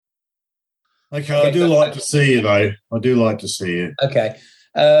Okay, I do like to see you, though. I do like to see you. Okay.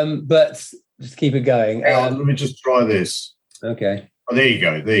 But just keep it going. Let me just try this. Okay. Oh, there you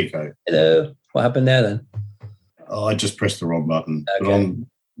go. There you go. Hello. What happened there then? Oh, I just pressed the wrong button. Okay.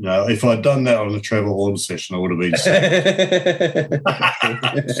 But if I'd done that on the Trevor Horn session, I would have been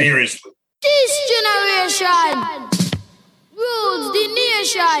seriously. This generation rules the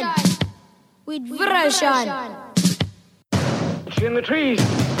nation with version. It's in the trees.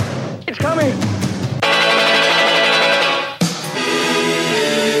 It's coming.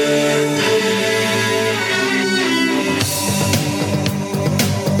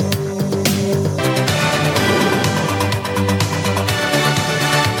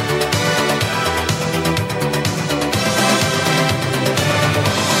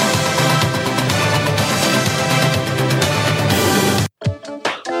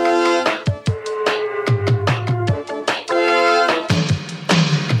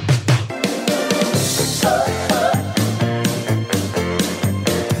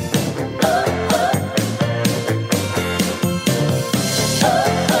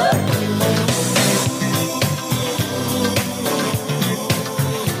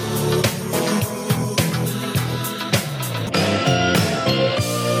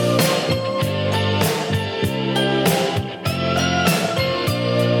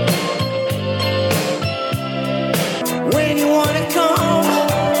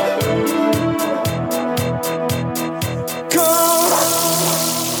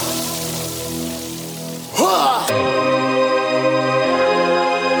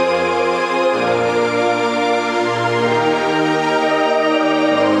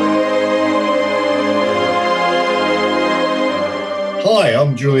 Hi,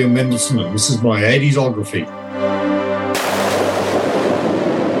 I'm Julian Mendelson, and this is my 80sography.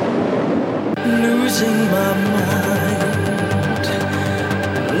 Losing my mind,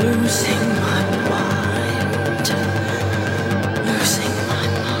 losing my mind, losing my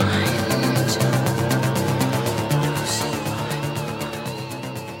mind, losing my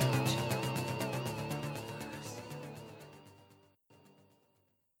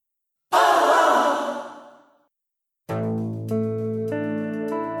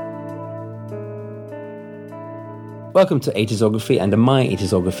Welcome to 80sography, and my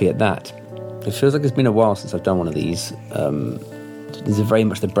 80sography at that. It feels like it's been a while since I've done one of these. These are very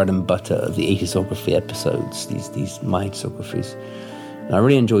much the bread and butter of the 80sography episodes, these my 80sographies. And I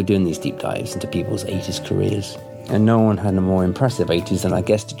really enjoy doing these deep dives into people's 80s careers. And no one had a more impressive 80s than our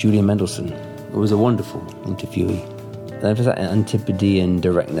guest, Julian Mendelson. It was a wonderful interviewee. There was that Antipodean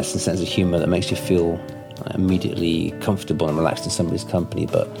directness and sense of humour that makes you feel immediately comfortable and relaxed in somebody's company.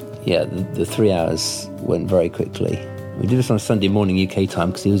 But yeah, the 3 hours went very quickly. We did this on a Sunday morning UK time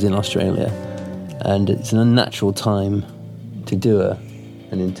because he was in Australia, and it's an unnatural time to do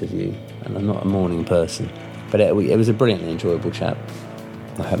an interview, and I'm not a morning person. But it was a brilliantly enjoyable chat.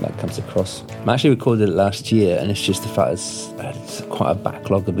 I hope that comes across. I actually recorded it last year, and it's just the fact it's quite a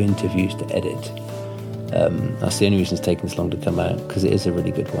backlog of interviews to edit. That's the only reason it's taken this long to come out, because it is a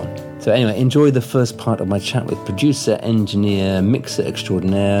really good one. So anyway, enjoy the first part of my chat with producer, engineer, mixer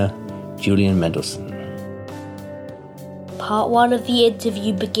extraordinaire, Julian Mendelson. Part 1 of the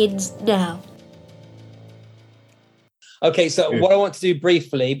interview begins now. Okay, so what I want to do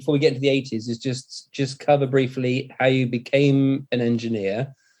briefly before we get into the 80s is just cover briefly how you became an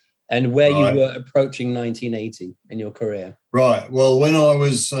engineer and where you were approaching 1980 in your career. Right. Well, when I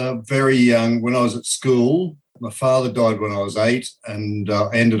was very young, when I was at school, my father died when I was 8, and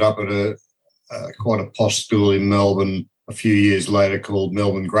ended up at quite a posh school in Melbourne a few years later called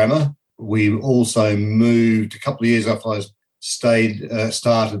Melbourne Grammar. We also moved a couple of years after I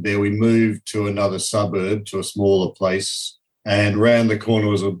started there. We moved to another suburb, to a smaller place, and round the corner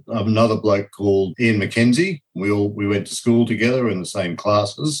was another bloke called Ian McKenzie. We went to school together in the same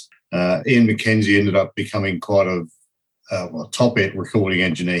classes. Ian McKenzie ended up becoming quite a top recording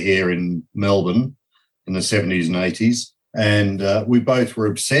engineer here in Melbourne in the 70s and 80s. And we both were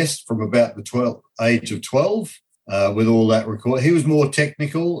obsessed from about the age of 12 with all that record. He was more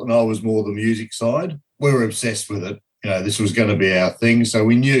technical and I was more the music side. We were obsessed with it. This was going to be our thing. So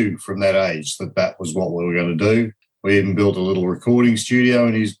we knew from that age that was what we were going to do. We even built a little recording studio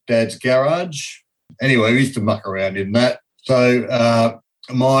in his dad's garage. Anyway, we used to muck around in that. So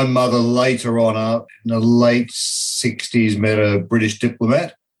my mother later on, in the late 60s, met a British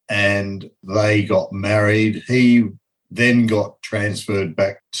diplomat and they got married. He then got transferred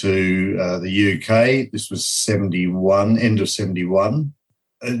back to the UK. This was 71, end of 71.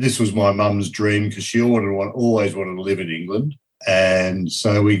 This was my mum's dream because she always wanted to live in England. And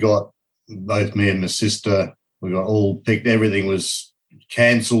so we got, both me and my sister, we got all picked. Everything was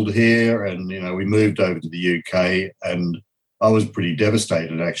cancelled here, and we moved over to the UK, and I was pretty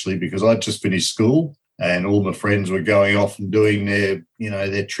devastated actually, because I'd just finished school and all my friends were going off and doing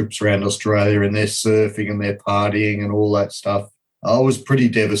their trips around Australia and their surfing and their partying and all that stuff. I was pretty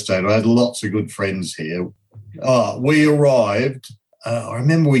devastated. I had lots of good friends here. We arrived. I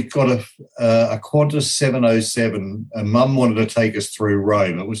remember we got a Qantas 707, and Mum wanted to take us through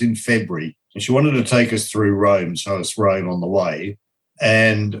Rome. It was in February, and she wanted to take us through Rome, show us Rome on the way.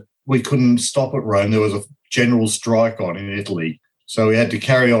 And we couldn't stop at Rome. There was a general strike on in Italy. So we had to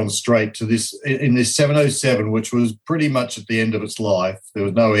carry on straight to this 707, which was pretty much at the end of its life. There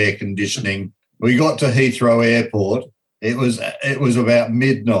was no air conditioning. We got to Heathrow Airport. It was about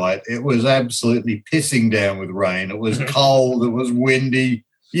midnight. It was absolutely pissing down with rain. It was cold. It was windy.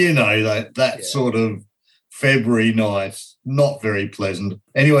 That sort of February night, not very pleasant.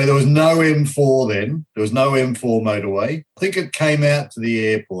 Anyway, there was no M4 then. There was no M4 motorway. I think it came out to the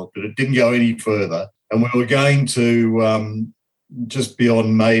airport, but it didn't go any further. And we were going to just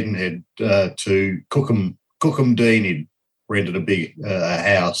beyond Maidenhead to Cookham Dean. He'd rented a big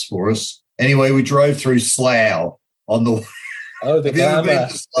house for us. Anyway, we drove through Slough on the way. Oh, the glamour,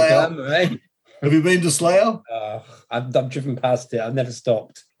 eh? Have you been to Slough? I've driven past it. I've never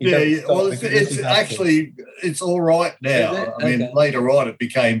stopped. Well, it's actually, it's all right now. I mean, later on it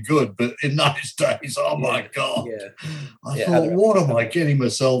became good, but in those days, oh my God. I thought, what am I getting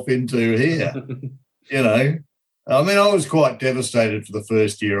myself into here? I mean, I was quite devastated for the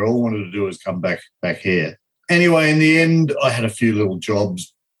first year. All I wanted to do was come back here. Anyway, in the end, I had a few little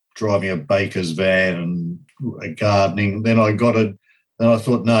jobs, driving a baker's van and gardening. Then I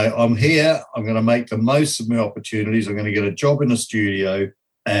thought, no, I'm here. I'm going to make the most of my opportunities. I'm going to get a job in a studio,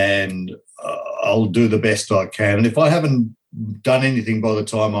 and I'll do the best I can. And if I haven't done anything by the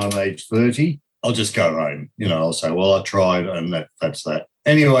time I'm age 30, I'll just go home. I'll say, well, I tried, and that's that.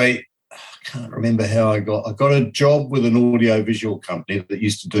 Anyway, I can't remember how I got a job with an audio-visual company that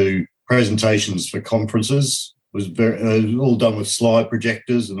used to do presentations for conferences. It was all done with slide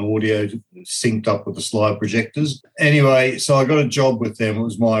projectors and audio synced up with the slide projectors. Anyway, so I got a job with them. It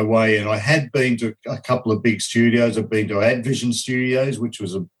was my way, and I had been to a couple of big studios. I've been to AdVision Studios, which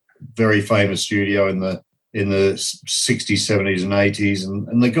was a very famous studio in the 60s, 70s, and 80s,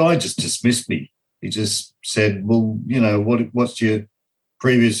 and the guy just dismissed me. He just said, "Well, what's your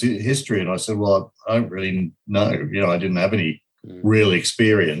previous history?" And I said, "Well, I don't really know. I didn't have any real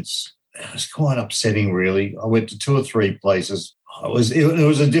experience." It was quite upsetting, really. I went to 2 or 3 places. It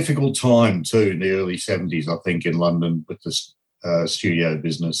was a difficult time too, in the early 70s, I think, in London with the studio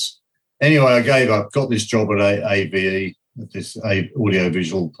business. Anyway, I gave up, got this job at AVE, at this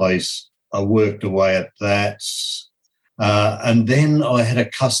audiovisual place. I worked away at that. And then I had a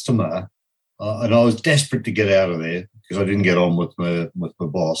customer, and I was desperate to get out of there because I didn't get on with my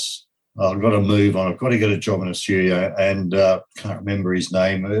boss. I've got to move on. I've got to get a job in a studio, and can't remember his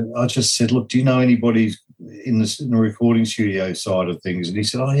name. I just said, "Look, do you know anybody in the recording studio side of things?" And he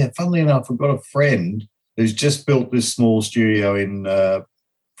said, "Oh yeah, funnily enough, I've got a friend who's just built this small studio in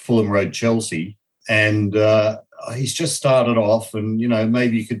Fulham Road, Chelsea, and he's just started off, and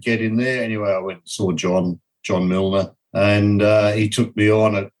maybe you could get in there." Anyway, I went and saw John Milner, and he took me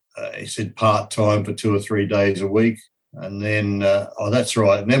on at he said part-time for 2 or 3 days a week. And then, that's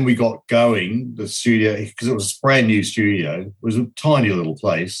right. And then we got going, the studio, because it was a brand new studio. It was a tiny little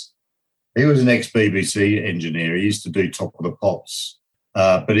place. He was an ex-BBC engineer. He used to do Top of the Pops.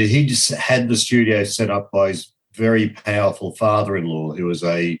 But he just had the studio set up by his very powerful father-in-law, who was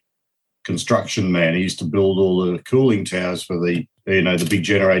a construction man. He used to build all the cooling towers for the big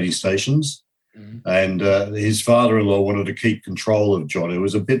generating stations. Mm-hmm. And his father-in-law wanted to keep control of John. It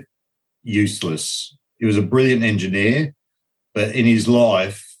was a bit useless. He was a brilliant engineer, but in his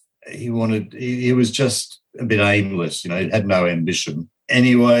life, he was just a bit aimless, he had no ambition.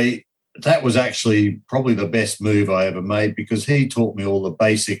 Anyway, that was actually probably the best move I ever made, because he taught me all the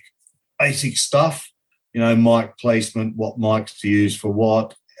basic stuff, mic placement, what mics to use for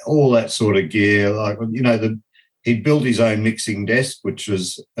what, all that sort of gear. Like, he'd built his own mixing desk,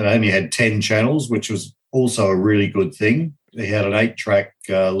 it only had 10 channels, which was also a really good thing. He had an 8-track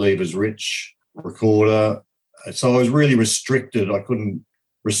Levers Rich recorder. So I was really restricted. I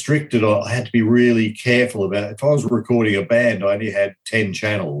had to be really careful about, if I was recording a band, I only had 10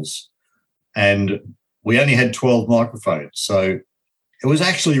 channels and we only had 12 microphones. So it was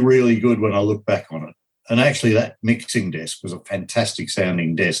actually really good when I look back on it. And actually that mixing desk was a fantastic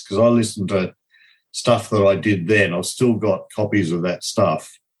sounding desk, because I listened to stuff that I did then. I've still got copies of that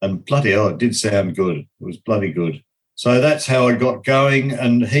stuff, and bloody hell, it did sound good. It was bloody good. So that's how I got going.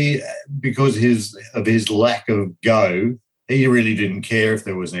 And he, because of his lack of go, he really didn't care if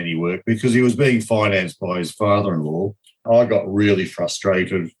there was any work because he was being financed by his father-in-law. I got really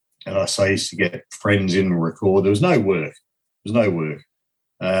frustrated, and I used to get friends in and record. There was no work.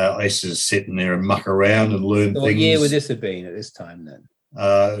 I used to just sit in there and muck around and learn So things. what year would this have been at this time then?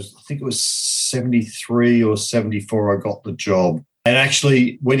 I think it was 73 or 74 I got the job. And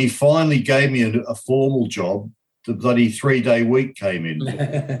actually, when he finally gave me a formal job, the bloody 3-day week came in.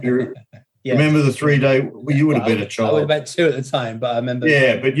 Yeah. Remember the 3-day? Well, you would have been a child. I would have been 2 at the time, but I remember.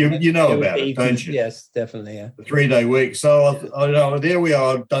 Yeah, but you know about it, don't you? Yes, definitely, yeah. The 3-day week. So I know there we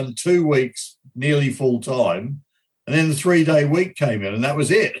are. I've done 2 weeks nearly full time. And then the 3-day week came in and that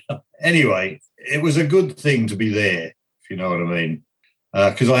was it. Anyway, it was a good thing to be there, if you know what I mean.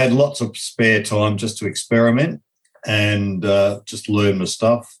 Because I had lots of spare time just to experiment and just learn my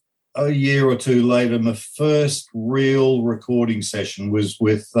stuff. A year or two later, my first real recording session was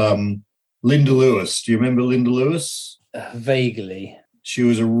with Linda Lewis. Do you remember Linda Lewis? Vaguely. She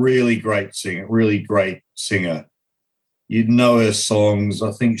was a really great singer. You'd know her songs.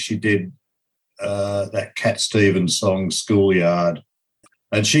 I think she did that Cat Stevens song, Schoolyard.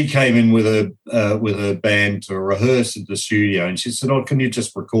 And she came in with her band to rehearse at the studio, and she said, "Oh, can you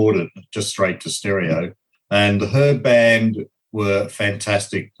just record it just straight to stereo?" And her band were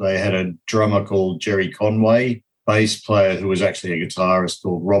fantastic. They had a drummer called Jerry Conway, bass player who was actually a guitarist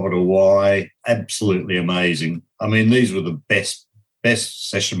called Robert Awai. Absolutely amazing. I mean, these were the best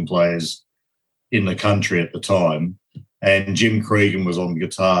session players in the country at the time. And Jim Cregan was on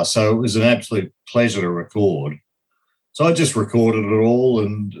guitar. So it was an absolute pleasure to record. So I just recorded it all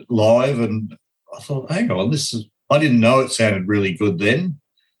and live, and I thought, hang on, I didn't know it sounded really good then,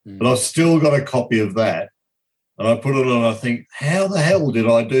 but I've still got a copy of that. And I put it on, I think, how the hell did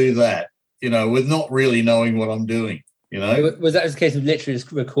I do that? With not really knowing what I'm doing, Was that a case of literally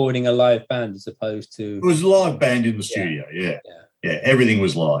just recording a live band as opposed to... It was a live band in the studio, yeah. Everything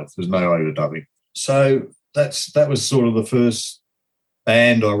was live. There was no overdubbing. So that was sort of the first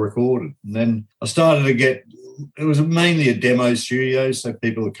band I recorded. And then I started to get... It was mainly a demo studio, so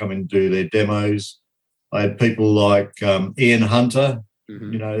people would come and do their demos. I had people like Ian Hunter.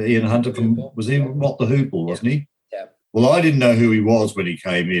 Ian Hunter was he Mott the Hoople, wasn't he? Yeah. Well, I didn't know who he was when he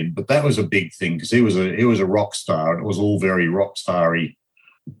came in, but that was a big thing because he was a rock star, and it was all very rock starry.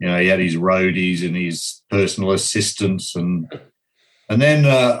 He had his roadies and his personal assistants, and then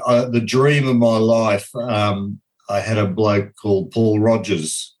the dream of my life. I had a bloke called Paul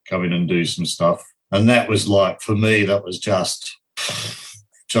Rogers come in and do some stuff, and that was like, for me, that was just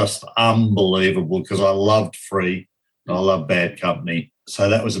unbelievable because I loved Free. I love Bad Company. So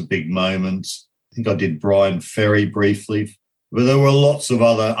that was a big moment. I think I did Brian Ferry briefly, but there were lots of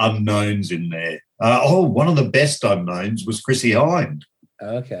other unknowns in there. One of the best unknowns was Chrissie Hynde.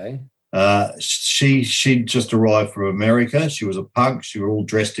 Okay. She'd just arrived from America. She was a punk. She was all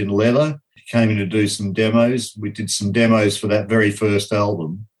dressed in leather. She came in to do some demos. We did some demos for that very first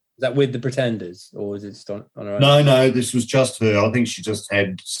album. Is that with the Pretenders, or was it just on her own? No, this was just her. I think she just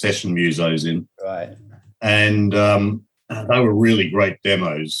had session musos in. Right. And they were really great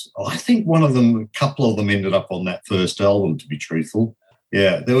demos. I think a couple of them ended up on that first album, to be truthful.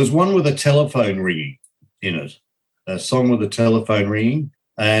 Yeah, there was one with a telephone ringing in it, a song with a telephone ringing,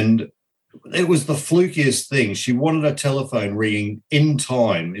 and it was the flukiest thing. She wanted a telephone ringing in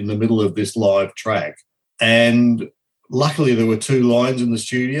time in the middle of this live track, and luckily there were 2 lines in the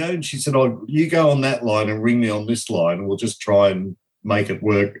studio, and she said, "Oh, you go on that line and ring me on this line, and we'll just try and make it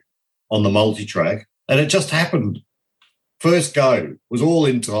work on the multi-track." And it just happened. First go, was all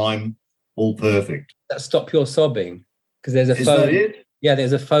in time, all perfect. That Stop Your Sobbing, because there's a Is phone. that it? Yeah,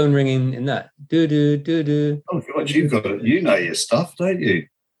 there's a phone ringing in that. Do do do do. Oh God, you've got it. You know your stuff, don't you?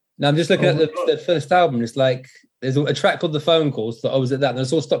 Now I'm just looking at the first album. It's like there's a track called The Phone Calls. So I was at that, and I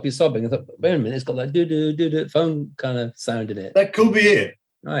saw Stop Your Sobbing. I thought, wait a minute, it's got that do do do do phone kind of sound in it. That could be it.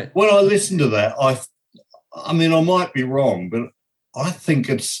 Right. When I listened to that, I mean, I might be wrong, but I think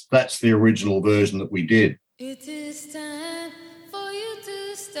that's the original version that we did. It is time for you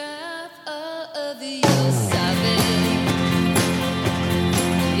to stop all of your sobbing.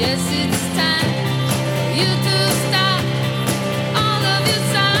 Yes, it's time for you to stop all of your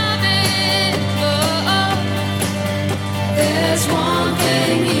sobbing. Oh, there's one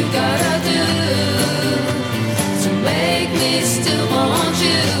thing you gotta do to make me still want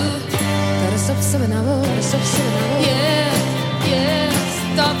you. Gotta stop sobbing now, gotta stop sobbing now. Yeah,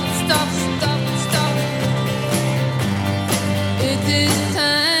 stop.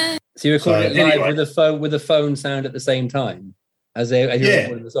 So you recorded it live with the phone sound at the same time as you were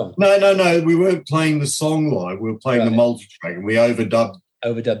recording the song? No. We weren't playing the song live. We were playing the multi-track, and we overdubbed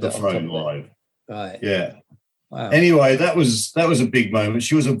the phone live. Right. Yeah. Wow. Anyway, that was a big moment.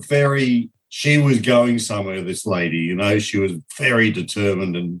 She was going somewhere, this lady, you know. She was very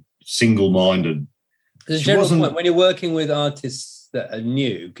determined and single-minded. As a general point, when you're working with artists that are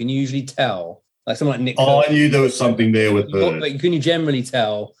new, can you usually tell? Like someone like Nick. I knew there was something there with her. But can you generally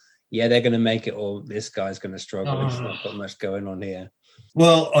tell, yeah, they're going to make it, or this guy's going to struggle? It's not got much going on here.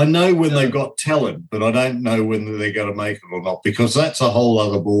 Well, I know when they've got talent, but I don't know whether they're going to make it or not, because that's a whole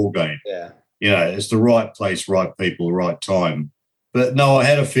other ball game. Yeah. You know, it's the right place, right people, right time. But no, I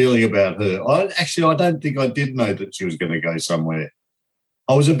had a feeling about her. I don't think I did know that she was going to go somewhere.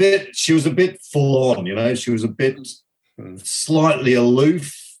 She was a bit full on, you know. She was a bit slightly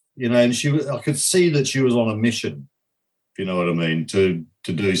aloof, you know, and I could see that she was on a mission, if you know what I mean, to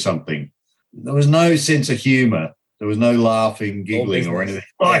do something. There was no sense of humour. There was no laughing, giggling or anything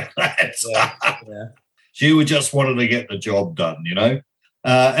like that. Yeah. She just wanted to get the job done, you know.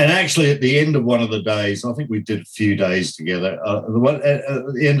 And actually, at the end of one of the days, I think we did a few days together. At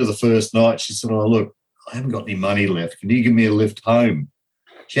the end of the first night, she said, "Oh, look, I haven't got any money left. Can you give me a lift home?"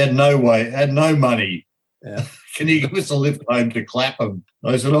 She had no money. Yeah. Can you give us a lift home to Clapham?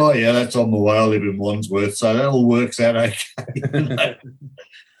 I said, "Oh, yeah, that's on the way. I live in Wandsworth, so that all works out okay." You know?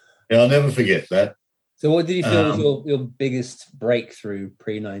 Yeah, I'll never forget that. So what did you feel was your biggest breakthrough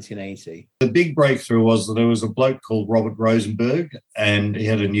pre-1980? The big breakthrough was that there was a bloke called Robert Rosenberg, and he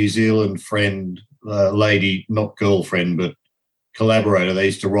had a New Zealand friend, lady, not girlfriend, but collaborator. They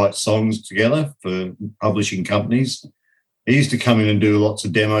used to write songs together for publishing companies. He used to come in and do lots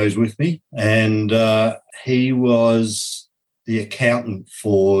of demos with me, and he was the accountant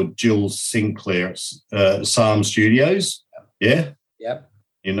for Jill Sinclair at Psalm Studios. Yeah? Yep.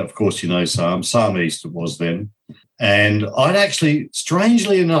 And of course, you know Psalm East it was then. And I'd actually,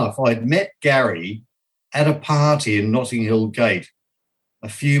 strangely enough, I'd met Gary at a party in Notting Hill Gate a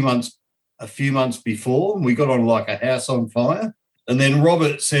few months before, and we got on like a house on fire. And then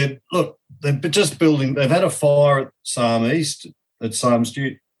Robert said, "Look, they've had a fire at Psalm East, at Psalm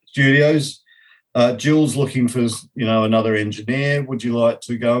Studios. Jill's looking for, you know, another engineer. Would you like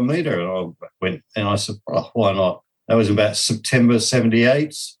to go and meet her?" And I went, and I said, "Oh, why not?" That was about September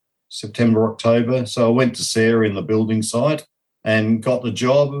 78, October. So I went to see her in the building site and got the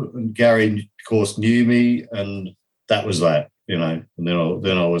job. And Gary, of course, knew me, and that was that, you know. And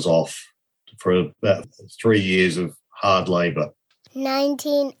then I was off for about 3 years of hard labour.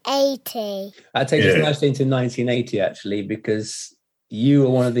 1980. I'll take us nicely into 1980, actually, because you were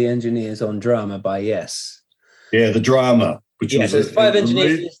one of the engineers on Drama by Yes. Yeah, the Drama. So there's 5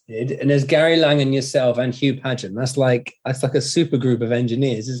 engineers listed, and there's Gary Lang and yourself and Hugh Padgham. That's like a super group of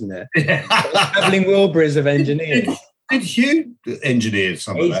engineers, isn't it? Travelling Wilburys of engineers. Did Hugh engineer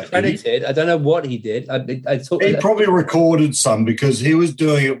some of that? He's credited. I don't know what he did. He probably recorded some, because he was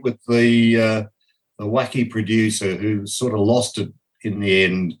doing it with the wacky producer who sort of lost it in the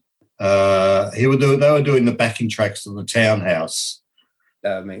end. They were doing the backing tracks to the Townhouse.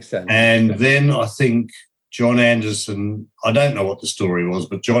 That makes sense. And then I think John Anderson, I don't know what the story was,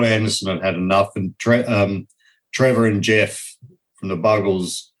 but John Anderson had enough, and Trevor and Jeff from the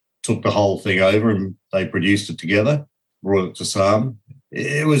Buggles took the whole thing over, and they produced it together, brought it to Psalm.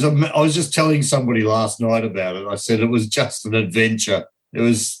 I was just telling somebody last night about it. I said it was just an adventure. It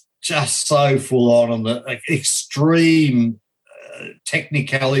was just so full on the extreme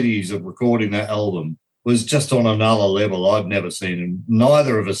technicalities of recording that album was just on another level I'd never seen, and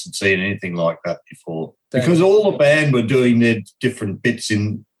neither of us had seen anything like that before. Because all the band were doing their different bits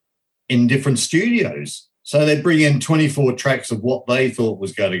in different studios. So they'd bring in 24 tracks of what they thought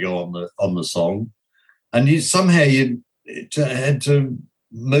was going to go on the song, and you had to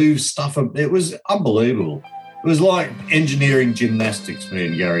move stuff. It was unbelievable. It was like engineering gymnastics, me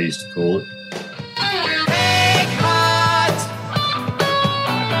and Gary used to call it.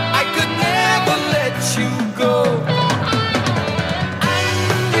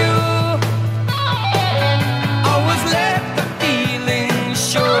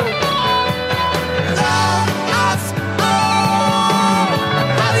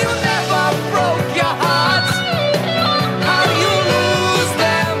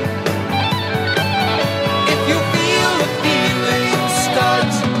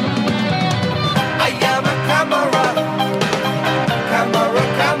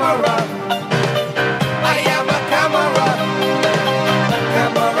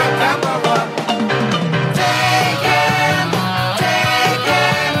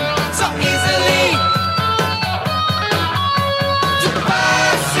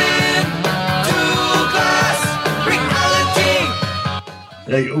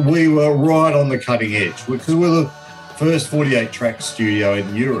 We were right on the cutting edge, because we were first 48-track studio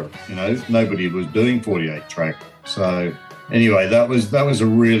in Europe. You know, nobody was doing 48-track. So anyway, that was a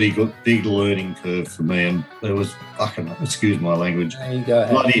really good big learning curve for me, and it was fucking, excuse my language, There you go.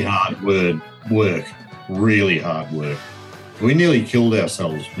 bloody hard work, really hard work. We nearly killed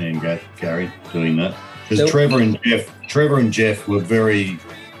ourselves, me and Gary, doing that. Because So- Trevor and Jeff were very,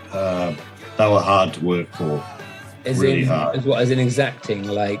 they were hard to work for. Really hard. As in exacting,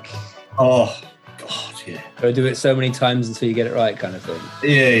 like, Oh, God, yeah. gotta do it so many times until you get it right, kind of thing.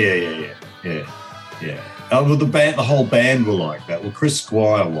 Yeah. Well, the whole band were like that. Well, Chris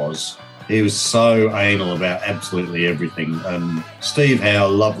Squire was. He was so anal about absolutely everything. And Steve Howe,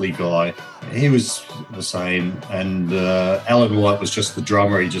 lovely guy, he was the same. And Alan White was just the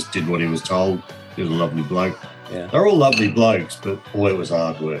drummer. He just did what he was told. He was a lovely bloke. Yeah. They're all lovely blokes, but boy, it was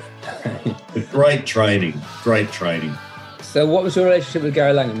hard work. But great training. So what was your relationship with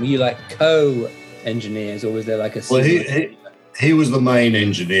Gary Langham? Were you like co-engineers, or was there like a... Well, he was the main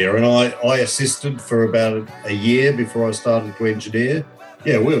engineer, and I assisted for about a year before I started to engineer.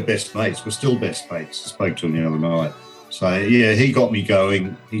 Yeah, we were best mates. We're still best mates. I spoke to him the other night. So, yeah, he got me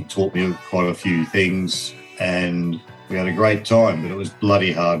going. He taught me quite a few things, and we had a great time, but it was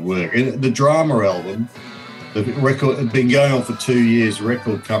bloody hard work. And the Drama album, the record had been going on for 2 years. The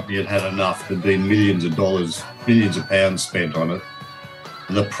record company had had enough. There'd been millions of pounds spent on it.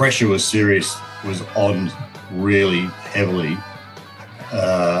 And the pressure was serious, was on really heavily.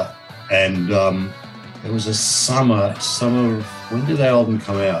 It was a summer, when did the album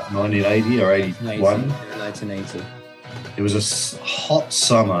come out? 1980 or 81? 1980. It was a hot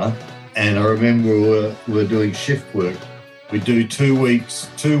summer, and I remember we were doing shift work. We'd do 2 weeks.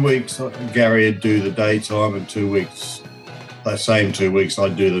 2 weeks, Gary would do the daytime, and 2 weeks, that same 2 weeks,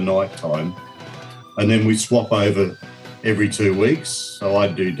 I'd do the nighttime. And then we'd swap over every 2 weeks. So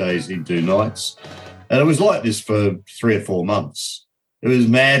I'd do days, he'd do nights. And it was like this for 3 or 4 months. It was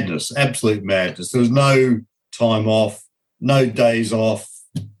madness, absolute madness. There was no time off, no days off.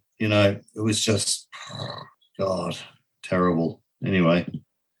 You know, it was just, God, terrible. Anyway.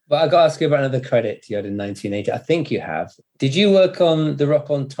 But I got to ask you about another credit you had in 1980. I think you have. Did you work on the Rock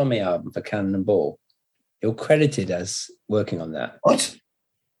on Tommy album for Cannonball? You're credited as working on that. What?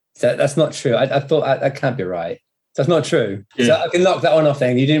 That's not true. I thought that can't be right. That's not true. Yeah. So I can knock that one off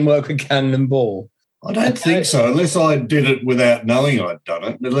then. You didn't work with Cannonball. I don't think so, unless I did it without knowing I'd done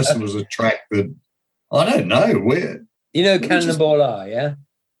it, unless it was a track that, I don't know, where. You know Cannonball are, yeah?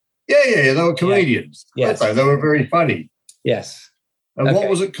 Yeah, they were comedians. Yes. They were very funny. Yes. And Okay. what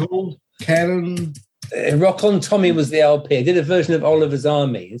was it called? Cannon? Rock on Tommy was the LP. I did a version of Oliver's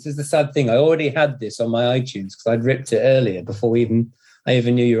Army. This is the sad thing. I already had this on my iTunes because I'd ripped it earlier before I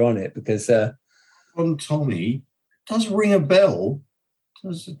even knew you were on it because... On Tommy? Does ring a bell.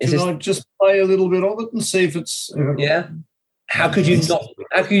 Is Can I just play a little bit of it and see if it's... Yeah? How could you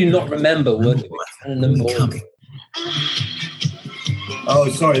not remember working with Cannonball? Oh,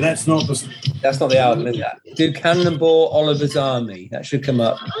 sorry, that's not the... That's not the album, is that? Do Cannonball Oliver's Army. That should come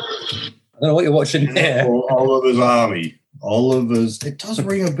up. I don't know what you're watching there. Oliver's Army. It does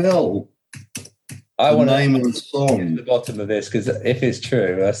ring a bell. I want The to name of the get to song. the bottom of this because if it's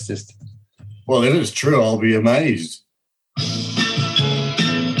true, that's just... Well, if it's true, I'll be amazed.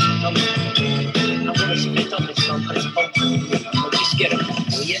 I'm gonna spit on this one, but it's fun. Just get it,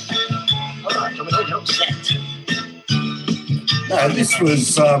 will you? All right, I'm going to upset. No, this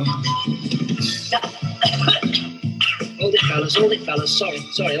was... Hold it, fellas. Sorry,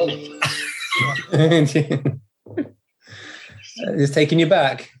 hold it. It's taking you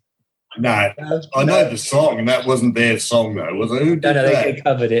back. No, I know the song, and that wasn't their song, though, was it? Who did No, that? they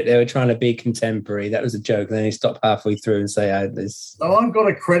covered it. They were trying to be contemporary. That was a joke. And then he stopped halfway through and say, "This." Oh, I've got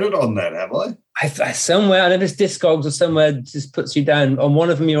a credit on that, have I? I somewhere, I don't know if it's Discogs or somewhere, just puts you down. On one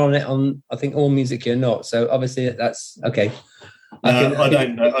of them, you're on it. On I think All Music, you're not. So obviously, that's okay. I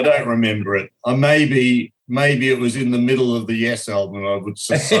don't know. I don't remember it. Maybe it was in the middle of the Yes album. I would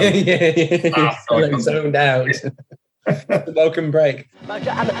say. yeah. Zoned out. The welcome break. There's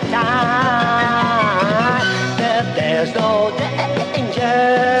no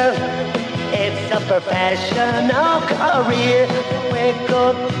danger. It's a professional career. We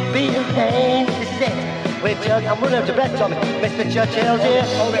could be pain. This is it. I'm running out of breath, Tommy. Mr. Churchill's here.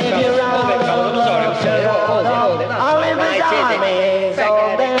 If you're wrong,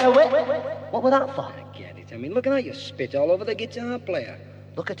 what was that for? Get it. I mean, look at that. You spit all over the guitar player.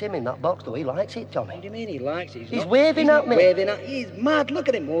 Look at him in that box, though. He likes it, Tommy. What do you mean he likes it? He's waving at me. Waving at He's mad. Look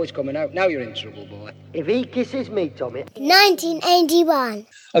at him. Oh, he's coming out. Now you're in trouble, boy. If he kisses me, Tommy. 1981.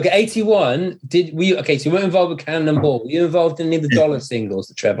 Okay, 81. So you weren't involved with Cannonball. Were you involved in any of the Dollar singles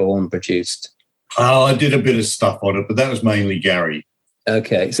that Trevor Horn produced? Oh, I did a bit of stuff on it, but that was mainly Gary.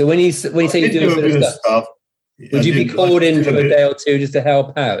 Okay, so when you say you I did do a bit of stuff, would you be called in for a day or two just to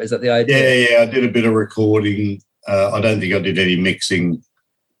help out? Is that the idea? Yeah, I did a bit of recording. I don't think I did any mixing.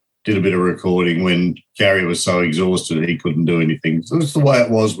 Did a bit of recording when Gary was so exhausted he couldn't do anything. So that's the way it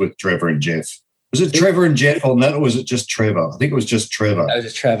was with Trevor and Jeff. Was it Trevor and Jeff on that, or was it just Trevor? I think it was just Trevor. That was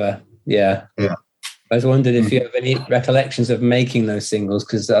just Trevor, yeah. I was wondering if you have any recollections of making those singles,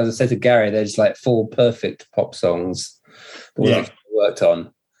 because as I said to Gary, they're just like 4 perfect pop songs that we actually worked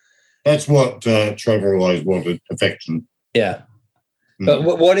on. That's what Trevor always wanted, perfection. Yeah. But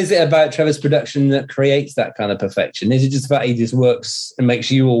what is it about Trevor's production that creates that kind of perfection? Is it just that he just works and makes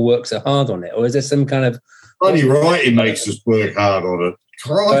you all work so hard on it? Or is there some kind of... Bloody right, he makes us work hard on it.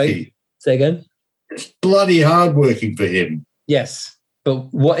 Crikey. Sorry? Say again? It's bloody hard working for him. Yes.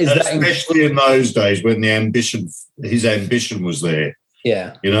 But what is that? Especially in those days when his ambition was there.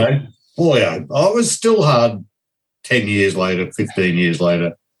 Yeah. You know? Boy, I was still hard 10 years later, 15 years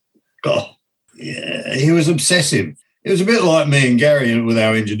later. God, yeah, he was obsessive. It was a bit like me and Gary with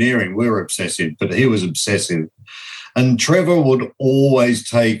our engineering. We were obsessive, but he was obsessive. And Trevor would always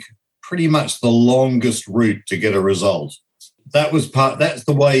take pretty much the longest route to get a result. That's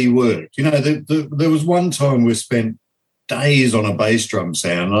the way he worked. You know, there was one time we spent days on a bass drum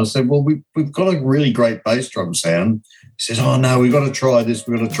sound. And I said, well, we've got a really great bass drum sound. He says, oh, no, we've got to try this,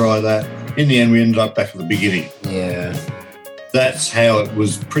 we've got to try that. In the end, we ended up back at the beginning. Yeah. That's how it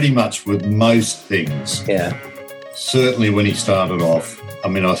was pretty much with most things. Yeah. Certainly when he started off. I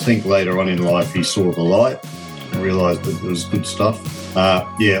mean, I think later on in life he saw the light and realised that it was good stuff.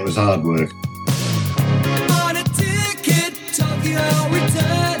 It was hard work. On a ticket, Tokyo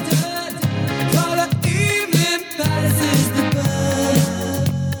return. Color evening, Paris is the bird.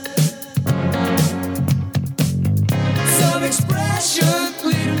 Some expression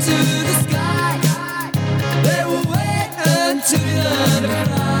lead to the sky. They will wait until you learn to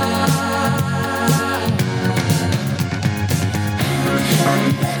fly.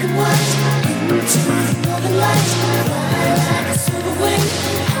 Black and white, into the northern lights. Fly like a silver wing.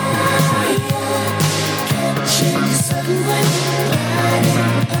 Catching the sudden wind, riding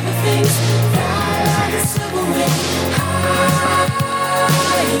other things, fly like a silver wing, higher.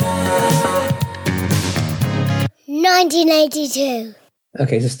 1982.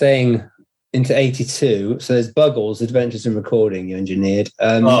 Okay, so staying into 82. So there's Buggles, Adventures in Recording, you engineered.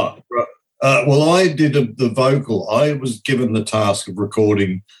 Well, I did the vocal. I was given the task of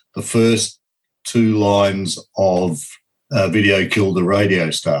recording the first 2 lines of Video Killed the Radio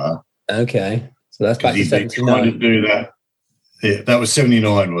Star. Okay. So that's back to He'd been 79. trying to do that. Yeah, that was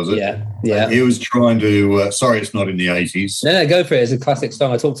 79, was it? Yeah. He was trying to... sorry, it's not in the 80s. No, go for it. It's a classic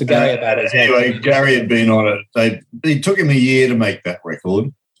song. I talked to Gary about it as well. Anyway, Gary had been on it. It took him a year to make that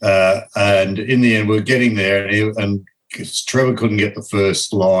record. And in the end, we were getting there, and Trevor couldn't get the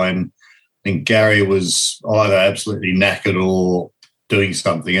first line. I think Gary was either absolutely knackered or doing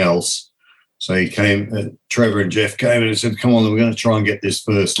something else. So he came, Trevor and Jeff came and said, come on, we're going to try and get this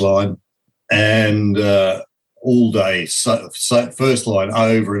first line. And all day, first line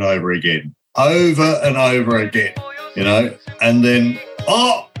over and over again, you know. And then,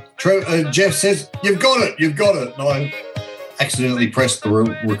 Jeff says, you've got it. And I accidentally pressed the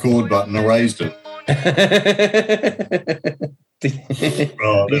record button, erased it.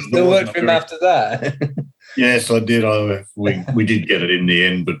 You still worked for him after that? Yes, I did. We did get it in the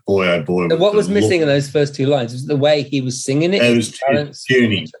end, but boy, oh boy. So what was missing in those first 2 lines? Was it the way he was singing it? It was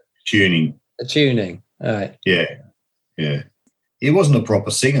tuning. The tuning. All right. Yeah. He wasn't a proper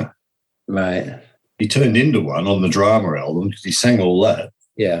singer. Right. He turned into one on the drama album because he sang all that.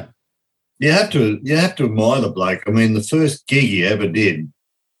 Yeah. You have to admire the bloke. I mean, the first gig he ever did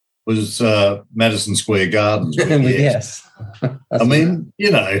was Madison Square Gardens. Yes. I mean,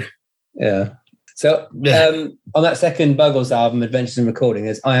 you know. Yeah. So on that second Buggles album, Adventures in Recording,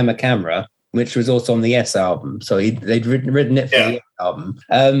 there's I Am a Camera, which was also on the Yes album. So they'd written it for the Yes album.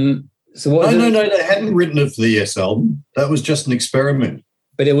 So what? No, they hadn't written it for the Yes album. That was just an experiment.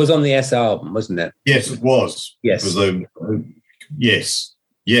 But it was on the Yes album, wasn't it? Yes, it was. Yes. It was yes.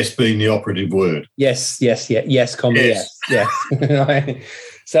 Yes being the operative word. Yes, comma, yes.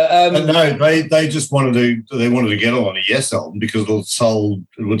 So no, they just wanted to get on a Yes album because it would sell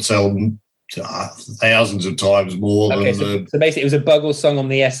thousands of times more than so basically it was a Buggles song on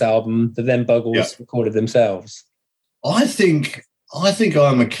the Yes album that then Buggles recorded themselves. I think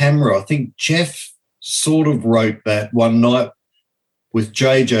I'm a Camera. I think Jeff sort of wrote that one night with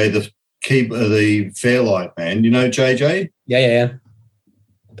JJ, the Fairlight man. You know JJ? Yeah.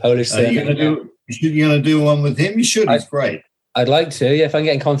 Polish singer. You're going to do one with him? You should. He's great. I'd like to, if I can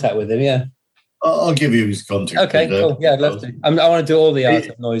get in contact with him, yeah. I'll give you his contact. Okay, Peter. cool. Yeah, I'd love to. I want to do all the Art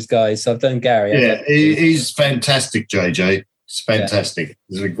of Noise guys. So I've done Gary. Yeah, he's fantastic, JJ. He's fantastic. Yeah.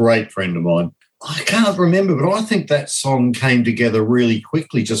 He's a great friend of mine. I can't remember, but I think that song came together really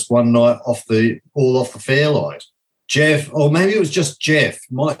quickly, just one night off the Fairlight. Jeff, or maybe it was just Jeff.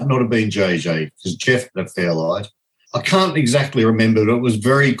 Might not have been JJ because Jeff had a Fairlight. I can't exactly remember, but it was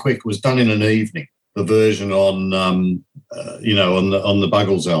very quick. It was done in an evening. The version on, on the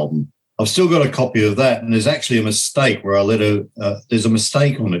Buggles album. I've still got a copy of that, and there's actually a mistake where I there's a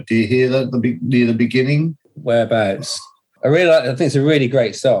mistake on it. Do you hear that near the beginning? Whereabouts? I think it's a really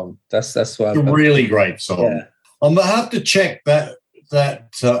great song. That's what. It's a really great song. Yeah. I'm gonna have to check that.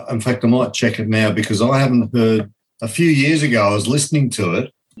 In fact, I might check it now because I haven't heard. A few years ago, I was listening to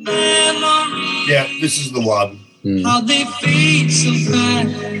it. Yeah, this is the one. How they fade so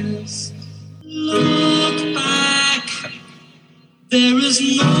fast. Look back. There is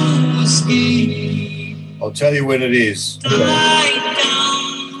no escape. I'll tell you when it is. Lie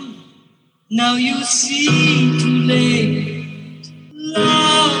down. Now you see too late.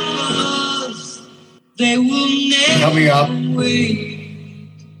 Lovers, they will never Coming up. wait.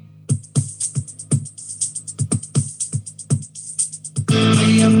 I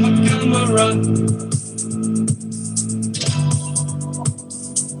am a camera.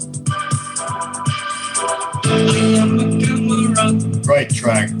 I am a camera. Great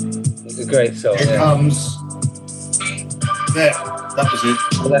track. It's a great song. Here comes. There, that was it.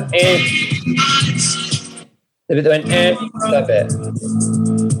 So that the bit that went that bit.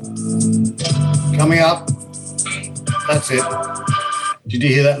 Coming up. That's it. Did you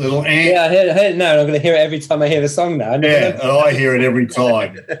hear that little Yeah, I heard it now, and I'm going to hear it every time I hear the song now. Yeah, and I hear it every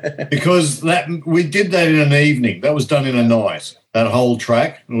time because we did that in an evening. That was done in a night. That whole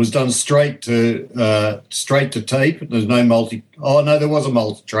track. It was done straight to tape. There's no multi. Oh no, there was a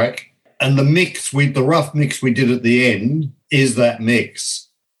multi-track. And the rough mix we did at the end is that mix.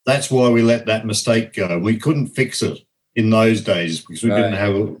 That's why we let that mistake go. We couldn't fix it in those days because we didn't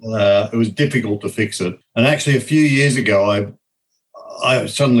have. It was difficult to fix it. And actually, a few years ago, I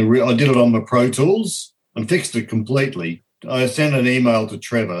suddenly I did it on my Pro Tools and fixed it completely. I sent an email to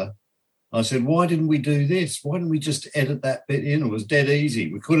Trevor. I said, why didn't we do this? Why didn't we just edit that bit in? It was dead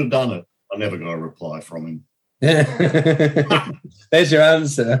easy. We could have done it. I never got a reply from him. There's your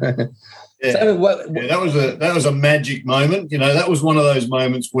answer. Yeah. So that was a magic moment. You know, that was one of those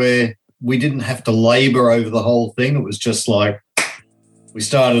moments where we didn't have to labour over the whole thing. It was just like we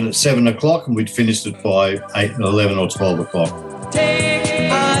started at 7 o'clock and we'd finished it by 8, 11 or 12 o'clock.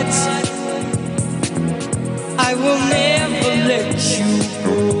 Take heart, I will never let you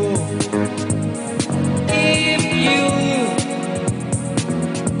go. If you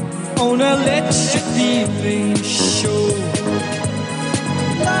wanna let your feelings show,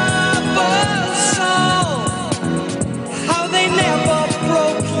 lovers all, how they never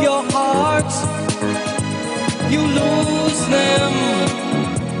broke your heart. You lose them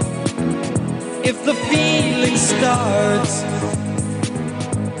if the feeling starts.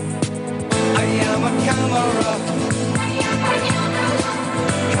 I am a camera.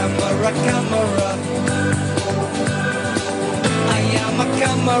 Camera, camera. I am a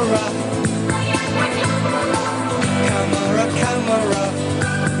camera. Camera, camera.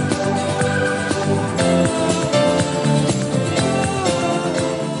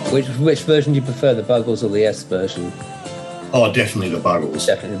 Which version do you prefer, the Buggles or the S version? Oh, definitely the Buggles.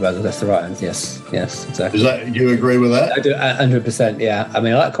 Definitely the Buggles. That's the right answer. Yes, exactly. Do you agree with that? I do 100%. Yeah, I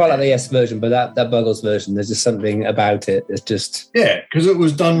mean, I quite like the S version, but that Buggles version, there's just something about it. It's just because it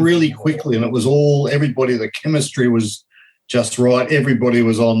was done really quickly, and it was everybody. The chemistry was just right. Everybody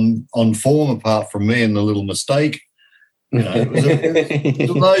was on form, apart from me and the little mistake. You know, it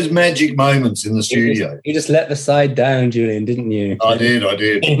was those magic moments in the studio. You just let the side down, Julian, didn't you? I did.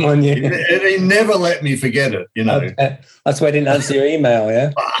 Shame on you. He never let me forget it. You know, okay. That's why I didn't answer your email.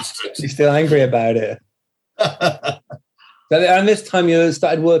 Yeah, bastard. You're still angry about it. So around this time, you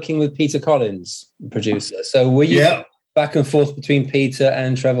started working with Peter Collins, the producer. So were you back and forth between Peter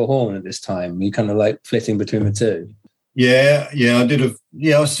and Trevor Horn at this time? Were you kind of like flitting between the two? Yeah. I did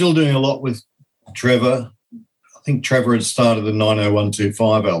I was still doing a lot with Trevor. I think Trevor had started the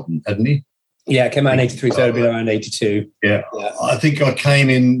 90125 album, hadn't he? Yeah, it came out in 83, so it would have been around 82. Yeah. I think I came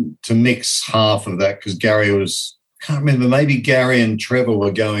in to mix half of that because Gary was, I can't remember, maybe Gary and Trevor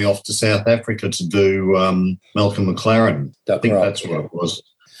were going off to South Africa to do Malcolm McLaren. I think that's what it was.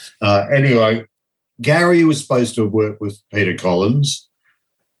 Anyway, Gary was supposed to have worked with Peter Collins,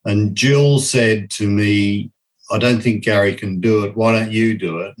 and Jill said to me, I don't think Gary can do it. Why don't you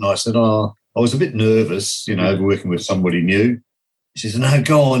do it? And I said, I was a bit nervous, working with somebody new. He says, no,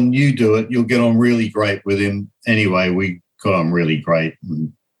 go on, you do it. You'll get on really great with him. Anyway, we got on really great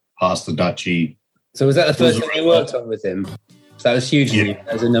and passed the Dutchie. So was that the first thing you worked on with him? So that was huge. Yeah.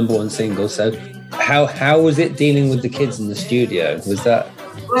 As a number one single. So how was it dealing with the kids in the studio? Was that?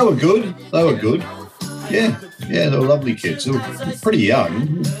 They were good. They were good. Yeah, they were lovely kids. They were pretty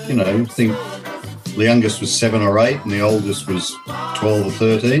young. You know, I think the youngest was 7 or 8 and the oldest was 12 or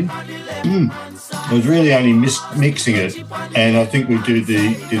 13. I was really only mixing it, and I think we did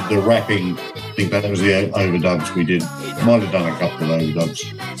the rapping. I think that was the overdubs we did. Might have done a couple of overdubs.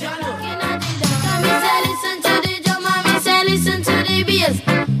 Listen to the bass.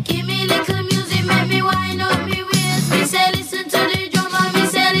 Give me little music, make me wind up me waist. Me say listen to the drum and me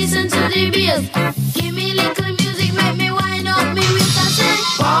say listen to the bass. Give me little music, make me wind up me waist. I say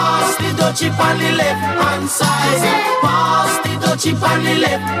pass the dutchie on the left hand side. Pass the dutchie on the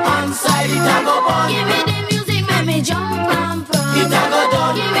left hand side. It a go bun. give me the music, make me jump and prance. It a go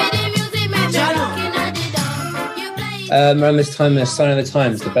done. Give me the music, make me looking at the dance. You play Around this time, a Sign of the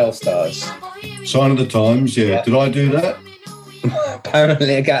Times, the Bell Stars. Sign of the Times, yeah. Did I do that?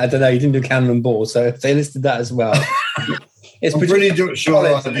 Apparently, I don't know. You didn't do Cannonball, so they listed that as well. It's I'm pretty sure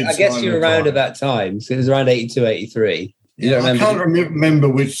I did. I guess Sign you were of the around Times. at that time, so it was around 82, 83. You don't I remember? can't remember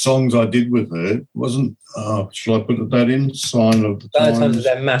which songs I did with her. It wasn't. Shall I put that in? Sign of the Sign of the Times Times. was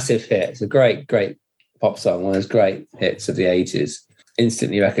their massive hit. It's a great pop song, one of those great hits of the 80s.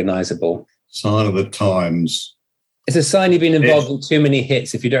 Instantly recognisable. Sign of the Times. It's a sign you've been involved in too many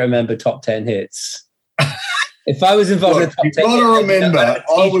hits if you don't remember top 10 hits. If I was involved in a top 10 You've got to hits, remember,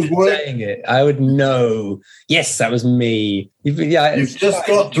 I was saying it, I would know. Yes, that was me. You've just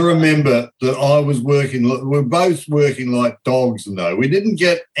got to remember that I was working. We're both working like dogs, and though we didn't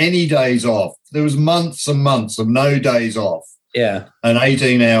get any days off. There was months and months of no days off. Yeah. And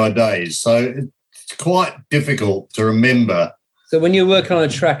 18-hour days. So it's quite difficult to remember. So when you're working on a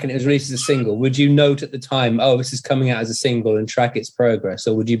track and it was released as a single, would you note at the time, oh, this is coming out as a single and track its progress?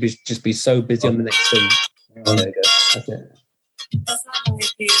 Or would you just be so busy on the next thing? Oh, there you go. That's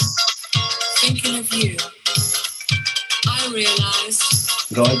it. Thinking of you, I realised.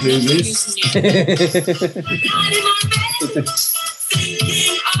 Did I do this?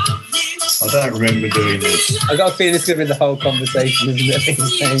 I don't remember doing this. I got a feeling this is going to be the whole conversation, isn't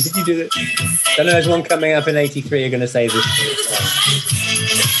it? Did you do it? I know there's one coming up in 83. You're going to say this.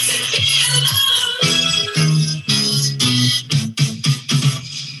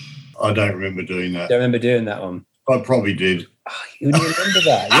 I don't remember doing that. Don't remember doing that one. I probably did. Oh, you wouldn't remember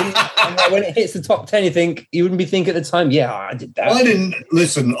that. And when it hits the top 10, you wouldn't be thinking at the time, yeah, I did that. I didn't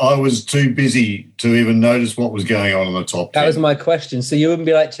listen. I was too busy to even notice what was going on in the top 10. That was my question. So you wouldn't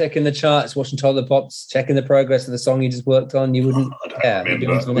be like checking the charts, watching Top of the Pops, checking the progress of the song you just worked on. You wouldn't. I don't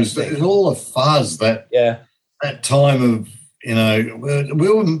remember. It was thing. all a fuzz that time of, you know, we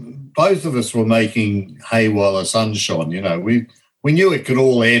were, both of us were making hay while the sun shone. You know, we knew it could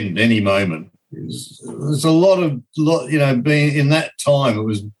all end any moment. There's a lot, you know, being in that time,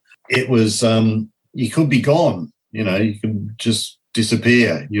 it was you could be gone, you know, you could just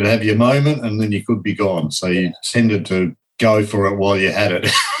disappear. You'd have your moment and then you could be gone. So you tended to go for it while you had it.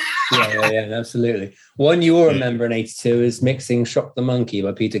 yeah, absolutely. One you will remember in 82 is mixing Shock the Monkey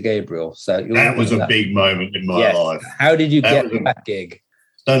by Peter Gabriel. So that was a big moment in my life. How did you get that gig?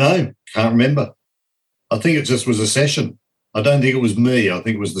 Don't know. Can't remember. I think it just was a session. I don't think it was me. I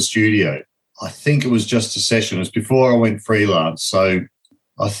think it was the studio. I think it was just a session. It was before I went freelance. So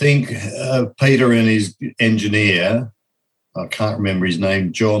I think Peter and his engineer, I can't remember his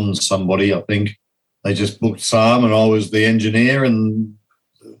name, John somebody, I think, they just booked Sam and I was the engineer and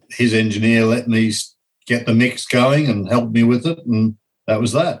his engineer let me get the mix going and helped me with it, and that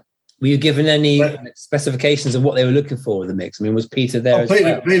was that. Were you given any specifications of what they were looking for with the mix? I mean, was Peter there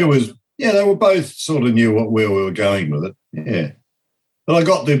Peter was, they were both sort of knew where we were going with it, yeah. But I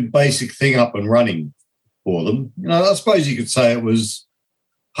got the basic thing up and running for them. You know, I suppose you could say it was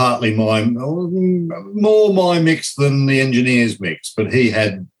partly more my mix than the engineer's mix, but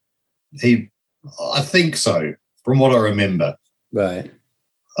I think so, from what I remember. Right.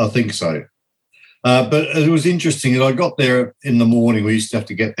 I think so. But it was interesting that I got there in the morning. We used to have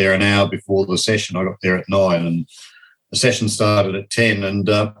to get there an hour before the session. I got there at 9 and the session started at 10 and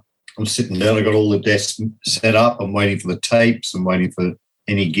I'm sitting down. I got all the desks set up. I'm waiting for the tapes. I'm waiting for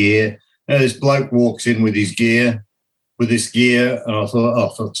any gear. You know, this bloke walks in with his gear, and I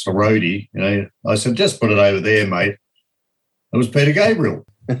thought, oh, it's a roadie. You know, I said, just put it over there, mate. It was Peter Gabriel.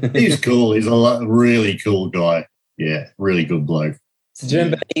 He's cool. He's a really cool guy. Yeah, really good bloke. So do you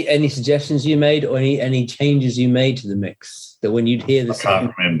remember any suggestions you made or any changes you made to the mix that when you'd hear the song? I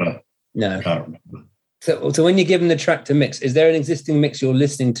can't remember. No. I can't remember. So when you're given the track to mix, is there an existing mix you're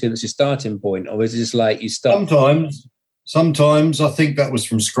listening to that's your starting point, or is it just like you start? Sometimes I think that was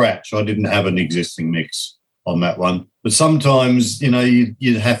from scratch. I didn't have an existing mix on that one. But sometimes,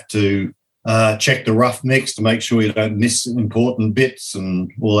 you'd have to check the rough mix to make sure you don't miss important bits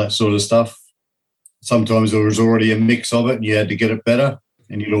and all that sort of stuff. Sometimes there was already a mix of it and you had to get it better,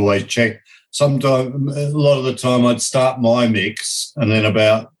 and you'd always check. Sometimes, a lot of the time, I'd start my mix, and then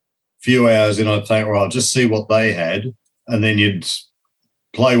about a few hours in, I'd think, well, I'll just see what they had, and then you'd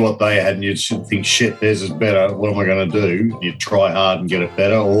play what they had, and you'd think, shit, theirs is better. What am I going to do? You'd try hard and get it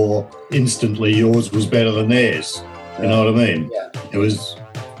better, or instantly yours was better than theirs. You know what I mean? Yeah. It was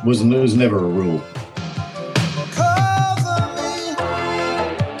never a rule.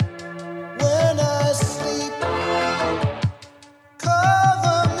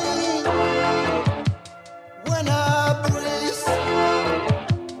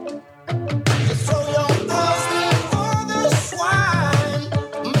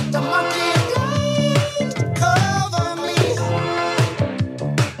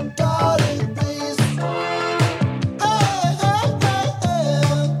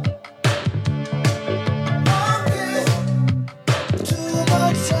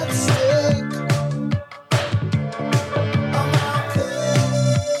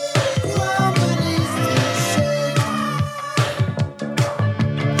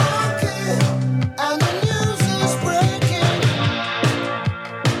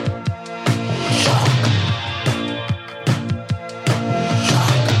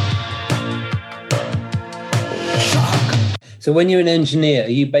 So when you're an engineer, are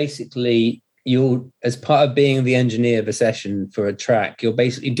you basically, as part of being the engineer of a session for a track, you're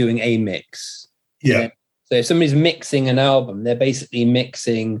basically doing a mix? Yeah. So if somebody's mixing an album, they're basically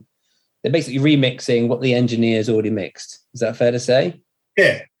remixing what the engineer's already mixed. Is that fair to say?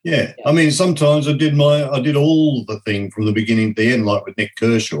 Yeah. I mean, sometimes I did all the thing from the beginning to the end, like with Nick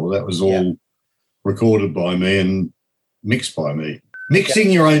Kershaw. That was all recorded by me and mixed by me.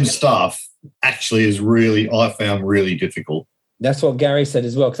 Mixing your own stuff actually is I found really difficult. That's what Gary said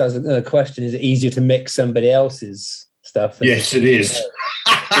as well, because that was another question. Is it easier to mix somebody else's stuff? Yes, it is.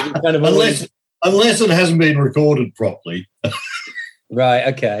 Unless it hasn't been recorded properly. Right,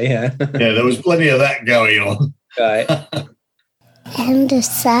 okay, yeah. Yeah, there was plenty of that going on. Right. And the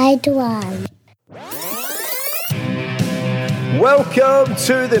side one. Welcome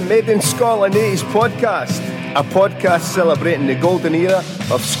to the Made in Scotland 80s podcast, a podcast celebrating the golden era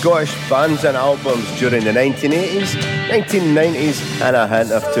of Scottish bands and albums during the 1980s, 1990s and a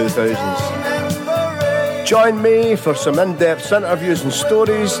hint of 2000s. Join me for some in-depth interviews and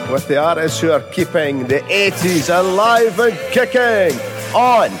stories with the artists who are keeping the 80s alive and kicking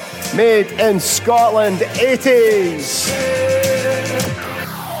on Made in Scotland 80s.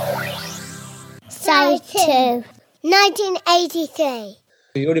 Side 2, 1983.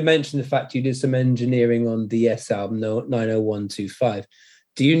 You already mentioned the fact you did some engineering on the Yes album, 90125.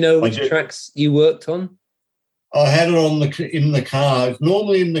 Do you know which tracks you worked on? I had it in the car.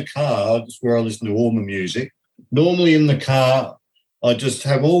 Normally in the car, that's where I listen to all my music. Normally in the car, I just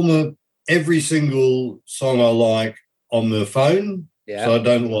have every single song I like on the phone. Yeah. So I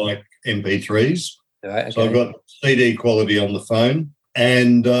don't like MP3s. Right, okay. So I've got CD quality on the phone.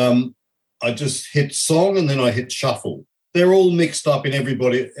 And I just hit song and then I hit shuffle. They're all mixed up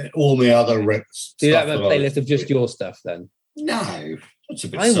in all my other reps. Do you have a playlist of just your stuff then? No. That's a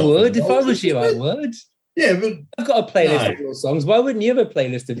bit I would. If I was you, I would. Yeah, but I've got a playlist of your songs. Why wouldn't you have a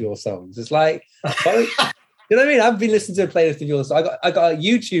playlist of your songs? It's like, you know what I mean? I've been listening to a playlist of your songs. I got a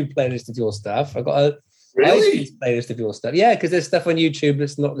YouTube playlist of your stuff. I got a iTunes playlist of your stuff. Yeah, because there's stuff on YouTube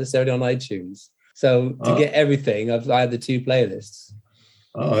that's not necessarily on iTunes. So to get everything, I had the two playlists.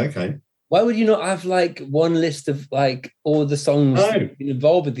 Oh, okay. Why would you not have like one list of like all the songs you've been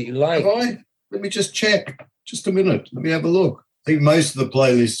involved with that you like? Let me just check. Just a minute. Let me have a look. I think most of the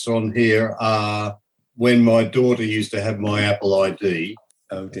playlists on here are when my daughter used to have my Apple ID.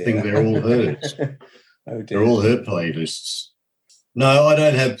 Oh dear. I think they're all hers. Oh dear. They're all her playlists. No, I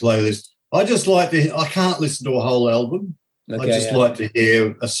don't have playlists. I just like I can't listen to a whole album. Okay, I just like to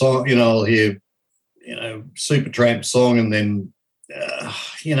hear a song, I'll hear, Supertramp song and then,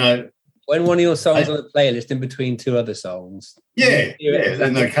 when one of your songs on the playlist in between two other songs. Yeah.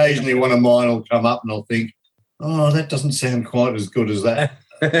 And occasionally one of mine will come up and I'll think, oh, that doesn't sound quite as good as that.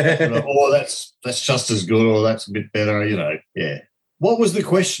 Or that's just as good, or that's a bit better, Yeah. What was the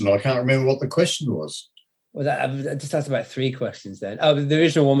question? I can't remember what the question was. Well, I just asked about three questions then. Oh, the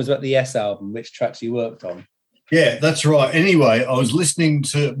original one was about the Yes album, which tracks you worked on. Yeah, that's right. Anyway, I was listening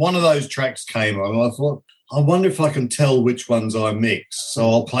to one of those tracks came on and I thought, I wonder if I can tell which ones I mixed. So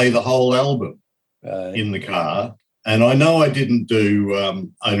I'll play the whole album. in the car. And I know I didn't do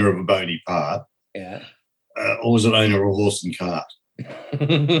Owner of a Bony Part. Yeah. Or was it Owner of a Horse and Cart?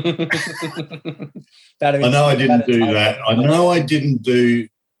 I know I didn't do that. I know I didn't do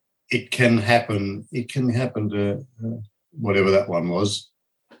It Can Happen. It Can Happen to whatever that one was.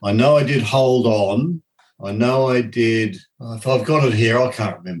 I know I did Hold On. I know I did. If I've got it here, I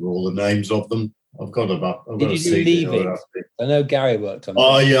can't remember all the names of them. I've got it up. I've got Did to you see Leave It? I know Gary worked on that.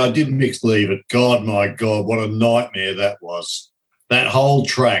 Oh, yeah, I did Mix Leave It. God, my God, what a nightmare that was. That whole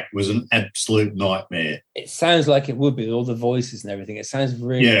track was an absolute nightmare. It sounds like it would be, all the voices and everything. It sounds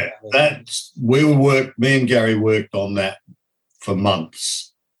really... Yeah, me and Gary worked on that for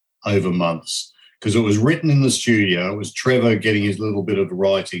months, over months, because it was written in the studio. It was Trevor getting his little bit of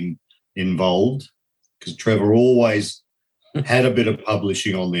writing involved, because Trevor always had a bit of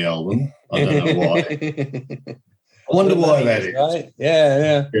publishing on the album. I don't know why. I wonder why that is. Right?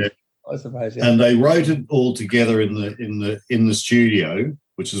 Yeah. I suppose, yeah. And they wrote it all together in the studio,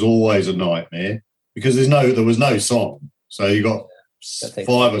 which is always a nightmare because there was no song. So you got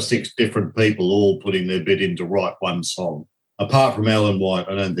 5 or 6 different people all putting their bit in to write one song. Apart from Alan White,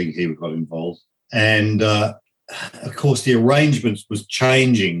 I don't think he got involved. And of course, the arrangement was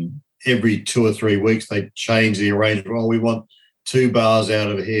changing every 2 or 3 weeks. They changed the arrangement. Oh, we want 2 bars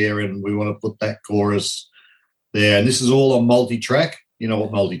out of here, and we want to put that chorus there. And this is all on multi-track. You know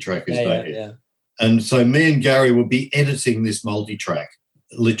what multi-track is, don't you? Yeah. And so me and Gary would be editing this multi-track,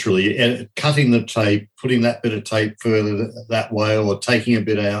 literally cutting the tape, putting that bit of tape further that way or taking a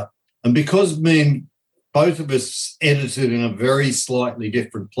bit out. And because both of us edited in a very slightly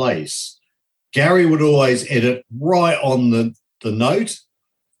different place, Gary would always edit right on the note,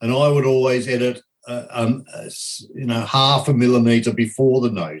 and I would always edit half a millimetre before the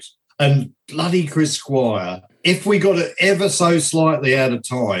note. And bloody Chris Squire, if we got it ever so slightly out of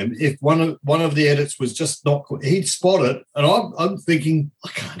time, if one of the edits was just not, he'd spot it, and I'm thinking, I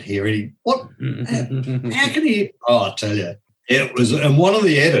can't hear any. What? How can he? Oh, I tell you, it was. And one of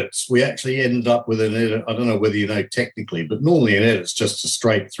the edits, we actually ended up with an edit. I don't know whether you know technically, but normally an edit's just a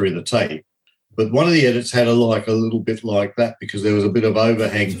straight through the tape. But one of the edits had a little bit like that because there was a bit of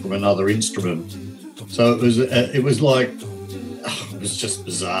overhang from another instrument. So it was just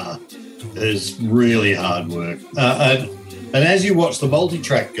bizarre. It was really hard work. And as you watch the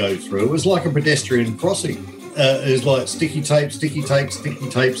multi-track go through, it was like a pedestrian crossing. It was like sticky tape, sticky tape, sticky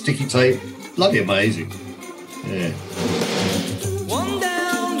tape, sticky tape. Bloody amazing. Yeah. One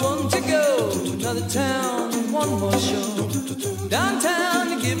down, one to go. Another town, one more show.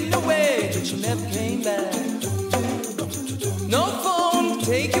 Downtown, you give me away, but you never came back. No phone to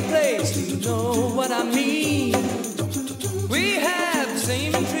take your place. Do you know what I mean? We have the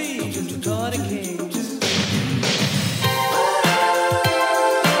same intrigue as the Carter Kings.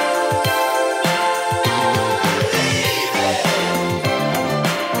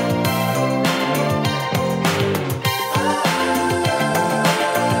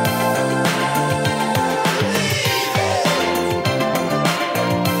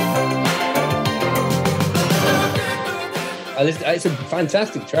 It's a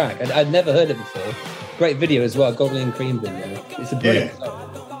fantastic track. I'd never heard it before. Great video as well, Goggling Cream video. It's a brilliant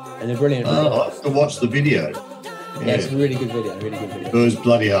song. And a brilliant video. I have to watch the video. Yeah, it's a really good video. It was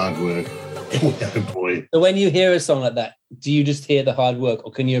bloody hard work. Oh, boy. So when you hear a song like that, do you just hear the hard work,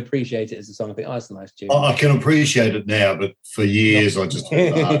 or can you appreciate it as a song and think, oh, that's a nice tune? I can appreciate it now, but for years I just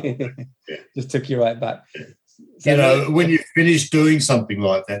heard the hard work. Yeah. Just took you right back. Yeah. So, when you finish doing something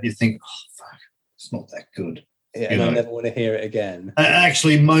like that, you think, oh, fuck, it's not that good. Yeah, and I never want to hear it again.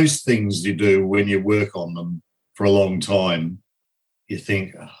 Actually, most things you do when you work on them for a long time, you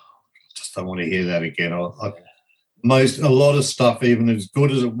think, oh, I just don't want to hear that again. A lot of stuff, even as good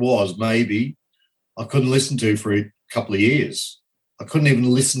as it was, maybe, I couldn't listen to for a couple of years. I couldn't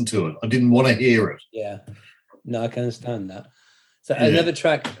even listen to it. I didn't want to hear it. Yeah. No, I can understand that. So another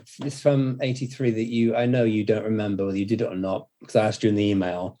track is from 83 that I know you don't remember whether you did it or not, because I asked you in the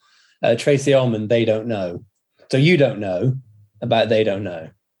email. Tracy Ullman, They Don't Know. So you don't know about They Don't Know.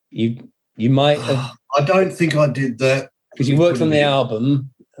 You might have... I don't think I did that. Because you worked on the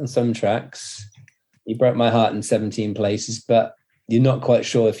album on some tracks. You Broke My Heart in 17 places, but you're not quite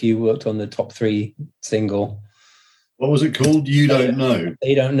sure if you worked on the top 3 single. What was it called? You Don't Know.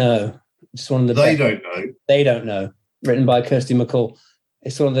 They Don't Know. Just one of the They Don't Know. They Don't Know. Written by Kirsty MacColl.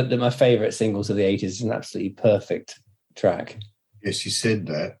 It's one of my favourite singles of the 80s. It's an absolutely perfect track. Yes, you said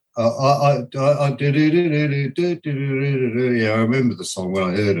that. Yeah, I remember the song when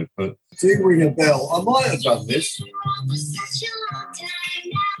I heard it, but it didn't ring a bell. I might have done this.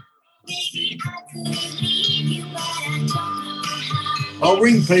 I'll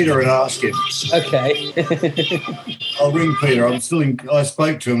ring Peter and ask him. Okay. I'll ring Peter. I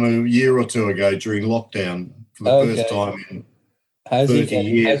spoke to him a year or two ago during lockdown for the first time in 30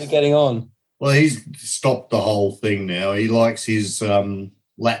 years. How's he getting on? Well, he's stopped the whole thing now. He likes his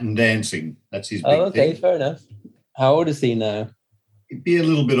Latin dancing. That's his big thing. Fair enough. How old is he now? He'd be a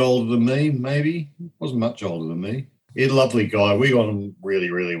little bit older than me, maybe. Wasn't much older than me. He's a lovely guy. We got on really,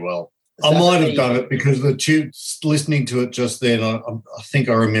 really well. I might have done it because listening to it just then, I think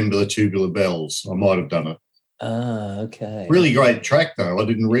I remember the Tubular Bells. I might have done it. Ah, okay. Really great track, though. I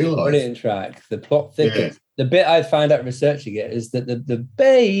didn't realise. Brilliant track. The plot thickens. Yeah. The bit I found out researching it is that the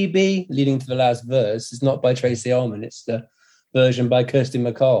baby leading to the last verse is not by Tracy Ullman. It's the version by Kirsty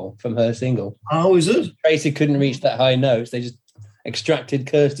MacColl from her single. Oh, is it? Tracy couldn't reach that high notes. They just extracted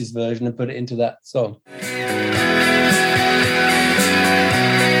Kirsty's version and put it into that song.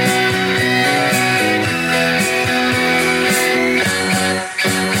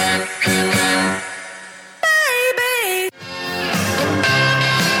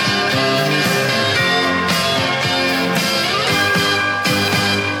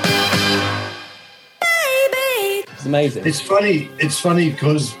 Amazing. It's funny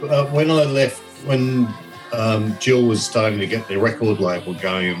because when I left, when Jill was starting to get the record label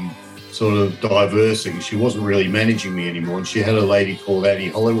going and sort of diversing, she wasn't really managing me anymore, and she had a lady called Annie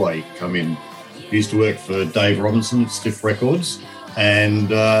Holloway come in, who used to work for Dave Robinson at Stiff Records, and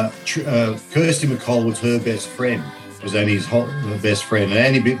Kirsty MacColl was her best friend, was Annie's best friend, and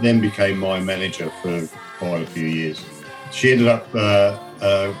Annie then became my manager for quite a few years. She ended up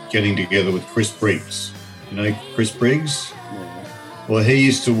getting together with Chris Briggs. You know Chris Briggs? Yeah. Well, he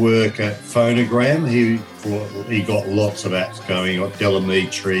used to work at Phonogram. He got lots of acts going, got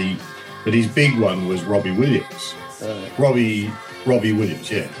Delamitri, but his big one was Robbie Williams. Robbie Williams,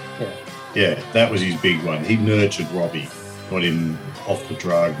 yeah. Yeah, that was his big one. He nurtured Robbie, got him off the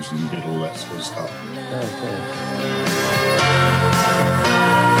drugs and did all that sort of stuff.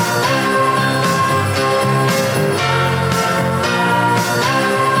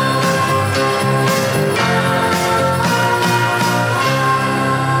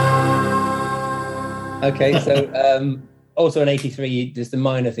 Okay, so also in '83, there's the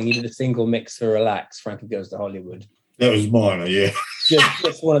minor thing. You did a single mix for Relax, Frankie Goes to Hollywood. That was minor, yeah.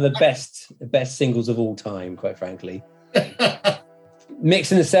 Just one of the best singles of all time, quite frankly.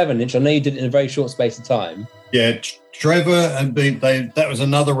 Mixing the 7-inch, I know you did it in a very short space of time. Yeah, Trevor and that was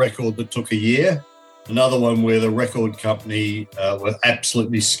another record that took a year. Another one where the record company were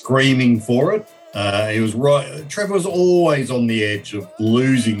absolutely screaming for it. He was right. Trevor was always on the edge of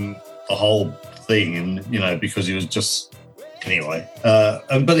losing the whole thing, and because he was just anyway.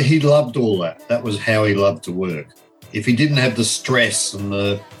 But he loved all that. That was how he loved to work. If he didn't have the stress and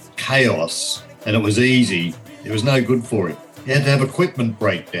the chaos, and it was easy, it was no good for him. He had to have equipment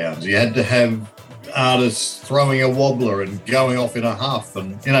breakdowns. He had to have artists throwing a wobbler and going off in a huff,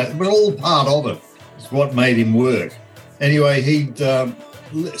 and it was all part of it. It's what made him work. Anyway,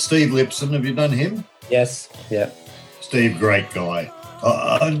 Steve Lipson. Have you done him? Yes. Yeah. Steve, great guy.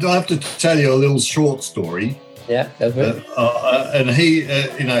 I have to tell you a little short story. Yeah, that's it. And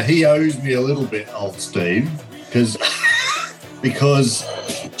he owes me a little bit, old Steve, because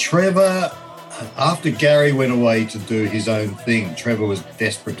Trevor, after Gary went away to do his own thing, Trevor was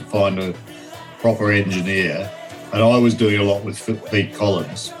desperate to find a proper engineer, and I was doing a lot with Pete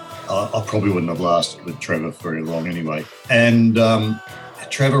Collins. I probably wouldn't have lasted with Trevor very long anyway. And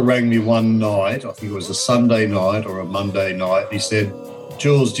Trevor rang me one night, I think it was a Sunday night or a Monday night. He said,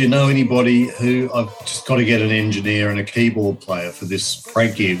 "Jules, do you know anybody who I've just got to get an engineer and a keyboard player for this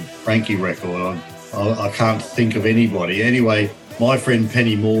Frankie record? I can't think of anybody." Anyway, my friend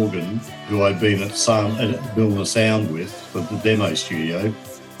Penny Morgan, who I'd been at Milner Sound with for the demo studio,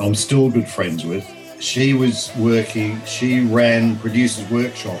 I'm still good friends with. She ran Producers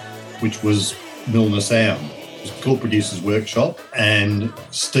Workshop, which was Milner Sound. It was called Producers Workshop, and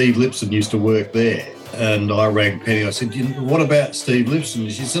Steve Lipson used to work there. And I rang Penny. I said, "What about Steve Lipson?"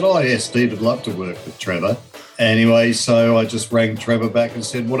 She said, "Oh, yeah, Steve would love to work with Trevor." Anyway, so I just rang Trevor back and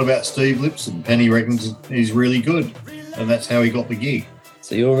said, "What about Steve Lipson? Penny reckons he's really good." And that's how he got the gig.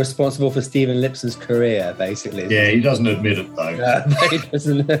 So you're responsible for Stephen Lipson's career, basically. Yeah, he doesn't admit it, though. He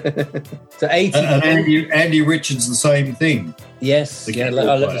doesn't. So 80. And Andy Richards, the same thing. Yes, I'd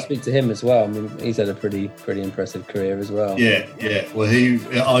love to speak to him as well. I mean, he's had a pretty impressive career as well. Yeah. Well,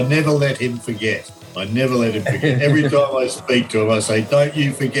 I never let him forget. Every time I speak to him, I say, "Don't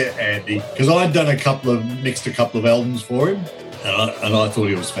you forget Andy," because I'd done mixed a couple of albums for him, and I thought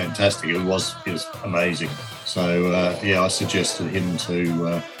he was fantastic. It was amazing. So I suggested him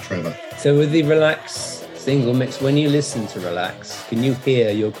to Trevor. So with the Relax Single mix. When you listen to Relax, can you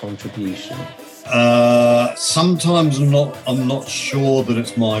hear your contribution? Sometimes I'm not sure that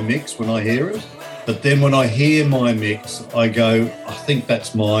it's my mix when I hear it. But then when I hear my mix, I go, I think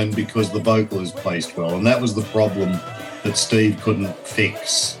that's mine because the vocal is placed well. And that was the problem that Steve couldn't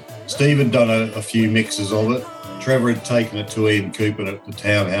fix. Steve had done a few mixes of it. Trevor had taken it to Ian Cooper at the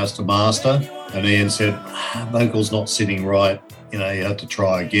Townhouse to master. And Ian said, vocal's not sitting right. You know, you have to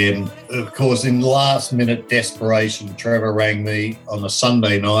try again. Of course, in last-minute desperation, Trevor rang me on a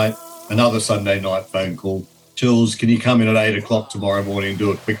Sunday night, another Sunday night phone call. Jules, can you come in at 8 o'clock tomorrow morning and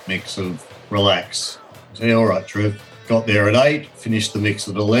do a quick mix of Relax? I said, all right, Trev. Got there at 8, finished the mix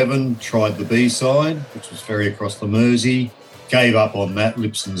at 11, tried the B-side, which was Ferry Across the Mersey. Gave up on that.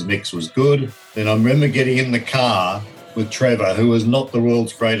 Lipson's mix was good. Then I remember getting in the car with Trevor, who was not the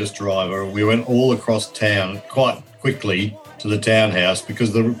world's greatest driver, and we went all across town quite quickly to the Townhouse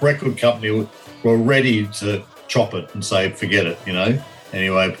because the record company were ready to chop it and say, forget it, you know.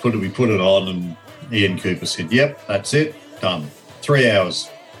 Anyway, we put it on and Ian Cooper said, yep, that's it, done. 3 hours.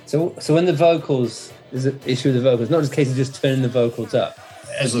 So when the vocals, there's an issue with the vocals, not just a case of just turning the vocals up.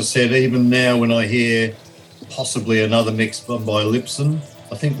 As I said, even now when I hear possibly another mix by Lipson,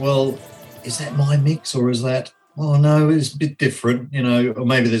 I think, well, is that my mix or is that, oh no, it's a bit different, you know, or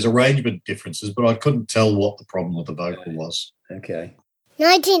maybe there's arrangement differences, but I couldn't tell what the problem with the vocal was. Okay.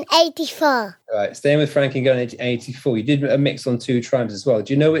 1984. All right, staying with Frankie and going to 1984, you did a mix on Two Tribes as well.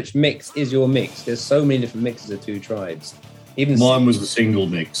 Do you know which mix is your mix? There's so many different mixes of Two Tribes. Even mine was the single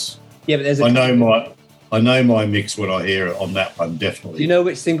mix. Yeah, but there's I know my mix when I hear it on that one, definitely. Do you know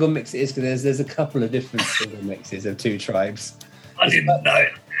which single mix it is? Because there's a couple of different single mixes of Two Tribes. I didn't know.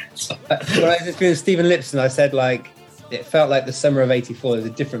 When I was with Stephen Lipson, I said, like, it felt like the summer of 84. There's a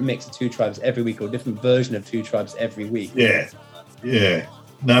different mix of Two Tribes every week or a different version of Two Tribes every week. Yeah.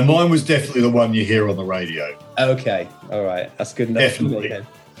 No, mine was definitely the one you hear on the radio. Okay. All right. That's good enough. Definitely.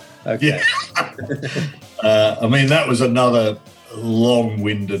 Okay. Yeah. I mean, that was another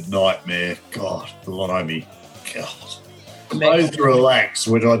long-winded nightmare. God, blimey. God. Supposed to relax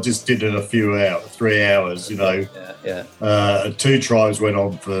when I just did it 3 hours, you know. Yeah. Two Tribes went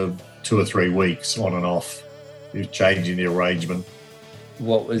on for 2 or 3 weeks, on and off. He was changing the arrangement.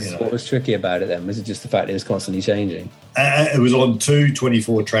 What was tricky about it then? Was it just the fact it was constantly changing? It was on 2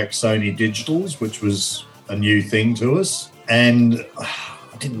 24-track Sony digitals, which was a new thing to us. And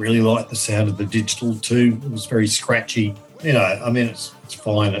I didn't really like the sound of the digital too. It was very scratchy. You know, I mean, it's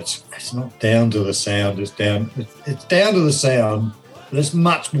fine. It's not down to the sound. It's down to the sound, but it's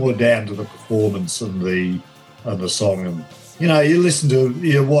much more down to the performance and the song. And you know, you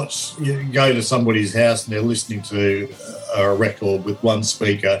go to somebody's house and they're listening to a record with one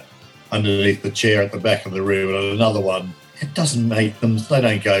speaker underneath the chair at the back of the room and another one. It doesn't make them. They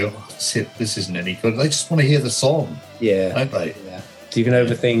don't go, oh, this isn't any good. They just want to hear the song. Yeah, don't they? Yeah. So you can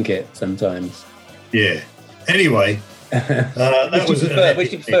overthink it sometimes. Yeah. Anyway. Which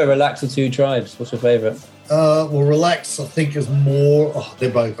do you prefer, Relax or Two Tribes? What's your favourite? Well, Relax, I think, is more... Oh, they're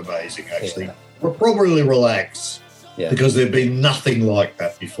both amazing, actually. Yeah. We're probably Relax, because there'd been nothing like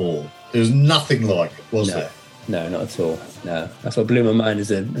that before. There's nothing like it, was there? No, not at all. No. That's what blew my mind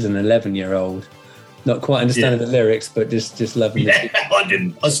as an 11-year-old. Not quite understanding the lyrics, but just loving it.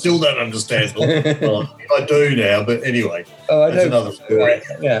 I still don't understand them. Well, I do now, but anyway. That's another story.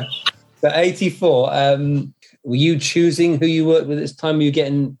 Yeah. So 84... were you choosing who you worked with at this time? Were you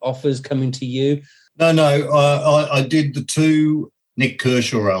getting offers coming to you? No. I did the 2 Nick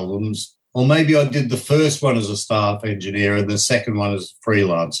Kershaw albums, or maybe I did the first one as a staff engineer and the second one as a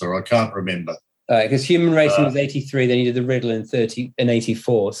freelancer. I can't remember. Because Human Racing was 83, then you did the Riddle in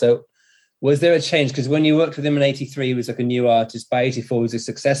 84. So was there a change? Because when you worked with him in 83, he was like a new artist. By 84, he was a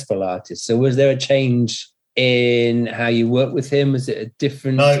successful artist. So was there a change in how you worked with him? Was it a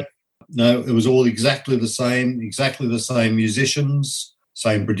different... No, it was all exactly the same musicians,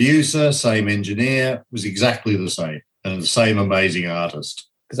 same producer, same engineer. It was exactly the same, and the same amazing artist.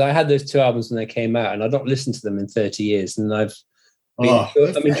 Because I had those 2 albums when they came out, and I've not listened to them in 30 years, and I'm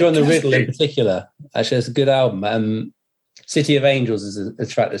enjoying the Riddle in particular. Actually, it's a good album. City of Angels is a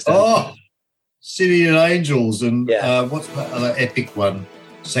track that's down. City of Angels, and what's that other epic one?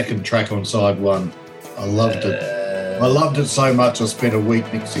 Second track on side 1. I loved it. I loved it so much I spent a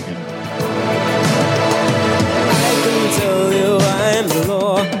week mixing it. I can tell you I'm the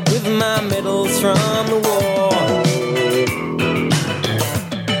law with my medals from the war.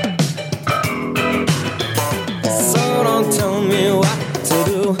 So don't tell me what to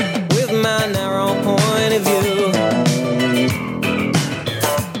do with my narrow point of view.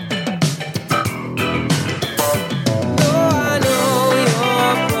 Though I know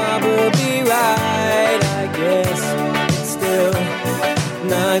you're probably right,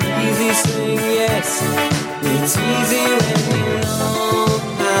 not easy saying yes. It's easy when you know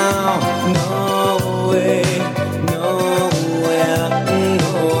how. No way, nowhere,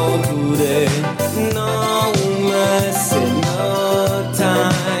 no today. No mercy, no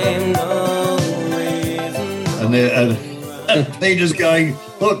time, no reason. And Peter's going,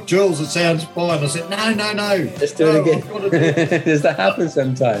 look, Jules, it sounds fine. I said, no. Let's do it again. Does that happen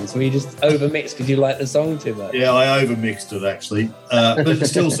sometimes? Where you just overmix because you like the song too much? Yeah, I overmixed it actually. But it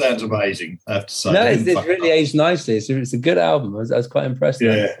still sounds amazing, I have to say. No, it's really aged nicely. It's a good album. I was quite impressed.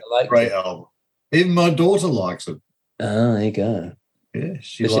 Yeah, great album. Even my daughter likes it. Oh, there you go. Yeah,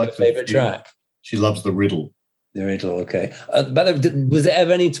 she likes likes her favourite track. She loves the riddle. The riddle, okay. But was there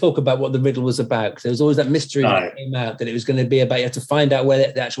ever any talk about what the riddle was about? Because there was always that mystery that came out that it was going to be about, you had to find out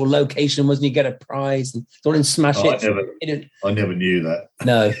where the actual location was and you get a prize and go and smash it. I never knew that.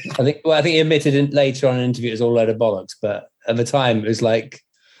 No, I think he admitted later on in an interview it was all a load of bollocks, but at the time it was like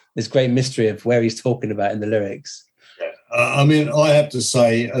this great mystery of where he's talking about in the lyrics. I mean, I have to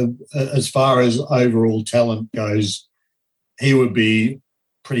say, as far as overall talent goes, he would be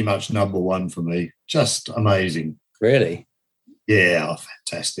pretty much number one for me. Just amazing. Really? Yeah,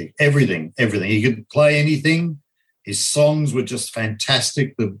 fantastic. Everything. He could play anything. His songs were just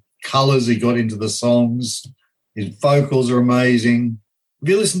fantastic. The colours he got into the songs. His vocals are amazing. Have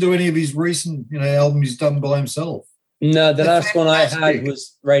you listened to any of his recent, albums he's done by himself? No, the last one I had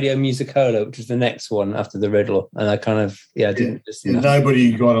was Radio Musicola, which was the next one after the riddle. And I kind of, didn't listen.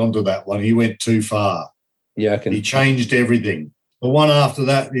 Nobody got onto that one. He went too far. Yeah, I can. He changed everything. The one after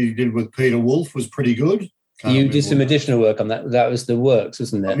that he did with Peter Wolf was pretty good. You did some additional work on that. That was The Works,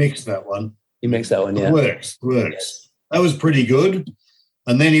 wasn't it? I mixed that one. You mixed that one, yeah. The Works. Yes. That was pretty good.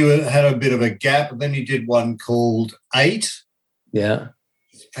 And then he had a bit of a gap. And then he did one called 8. Yeah.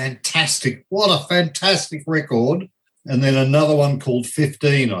 Fantastic. What a fantastic record. And then another one called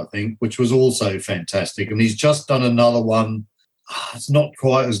 15, I think, which was also fantastic. And he's just done another one. It's not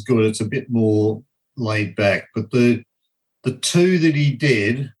quite as good. It's a bit more laid back. But the two that he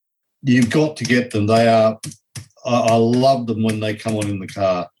did, you've got to get them. They are, I love them when they come on in the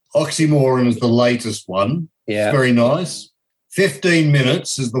car. Oxymoron is the latest one. Yeah. It's very nice. 15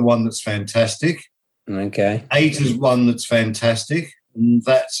 Minutes is the one that's fantastic. Okay. 8 is one that's fantastic. And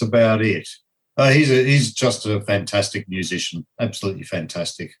that's about it. He's just a fantastic musician. Absolutely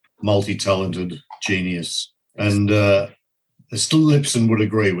fantastic. Multi-talented genius. And still Lipson would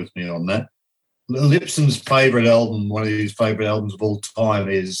agree with me on that. Lipson's favourite album, one of his favourite albums of all time,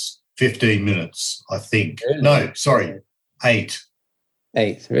 is 15 Minutes, I think. Really? No, sorry, 8.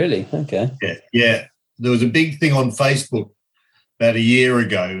 8, really? Okay. Yeah. There was a big thing on Facebook about a year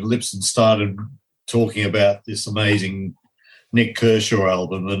ago. Lipson started talking about this amazing Nick Kershaw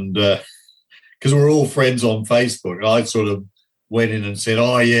album, and because we're all friends on Facebook, I sort of went in and said,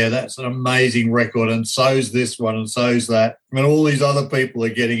 oh, yeah, that's an amazing record, and so's this one, and so's that. And all these other people are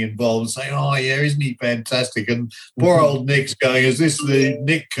getting involved and saying, oh, yeah, isn't he fantastic? And poor old Nick's going, is this the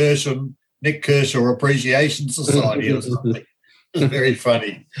Nick Kershaw Appreciation Society or something? It's very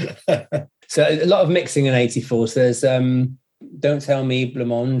funny. So a lot of mixing in 84. So there's Don't Tell Me,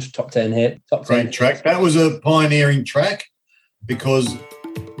 Blancmange, top 10 hit. Great track. That was a pioneering track because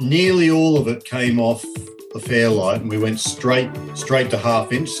nearly all of it came off the Fairlight, and we went straight to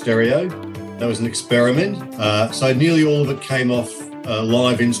half-inch stereo. That was an experiment. So nearly all of it came off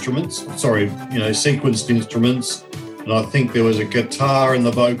live instruments. Sequenced instruments. And I think there was a guitar and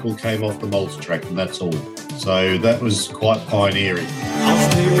the vocal came off the multitrack, and that's all. So that was quite pioneering.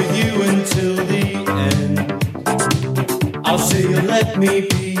 I'll stay with you until the end. I'll say you let me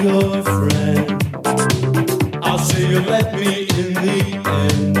be your friend. I'll say you let me in the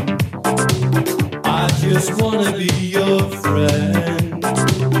end. I just wanna be your friend.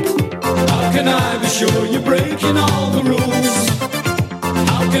 How can I be sure you're breaking all the rules?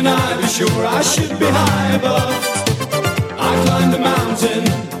 How can I be sure I should be high above? I climbed the mountain,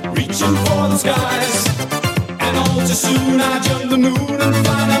 reaching for the skies, and all too soon I jumped the moon and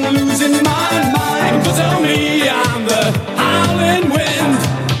find I'm losing my mind. But tell me I'm the howling wind.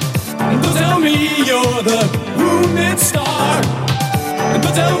 But tell me you're the wounded star.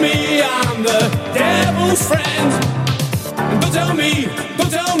 But tell me I'm the devil's friend. But tell me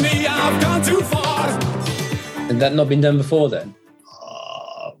I've gone too far. Had that not been done before then?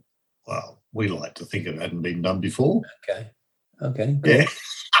 Well, we like to think it hadn't been done before. Okay. Yeah.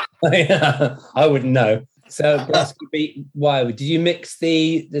 Yeah. I wouldn't know. So why did you mix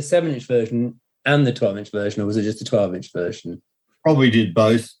the 7-inch version and the 12-inch version, or was it just the 12-inch version? Probably did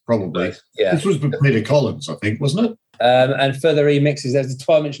both. Probably. Yeah. This was with Peter Collins, I think, wasn't it? And further remixes, there's a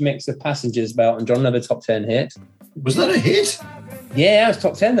 12-inch mix of Passengers Belt and John Another top 10 hit. Was that a hit? Yeah, it was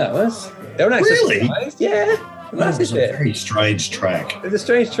top 10, that was. They were actually Really? surprised. Yeah. That Massive was a hit. very strange track. It was a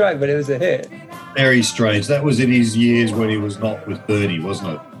strange track, but it was a hit. Very strange. That was in his years when he was not with Bernie,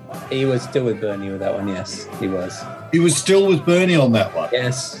 wasn't it? He was still with Bernie with that one, yes. He was. He was still with Bernie on that one.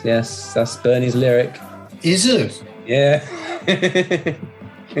 Yes. That's Bernie's lyric. Is it? Yeah.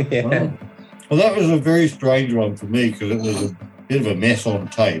 Yeah. Well, that was a very strange one for me because it was a bit of a mess on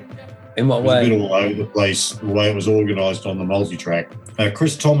tape. In what It was a way? bit all over the place, the way it was organised on the multi-track.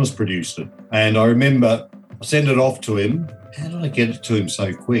 Chris Thomas produced it. And I remember I sent it off to him. How did I get it to him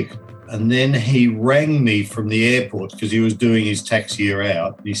so quick? And then he rang me from the airport because he was doing his tax year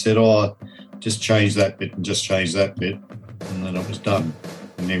out. He said, just change that bit and just change that bit. And then it was done.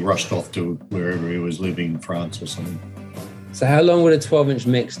 And he rushed off to wherever he was living in France or something. So how long would a 12-inch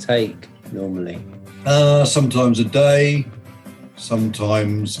mix take normally? Sometimes a day,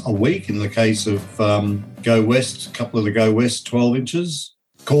 sometimes a week. In the case of Go West, a couple of the Go West 12 inches.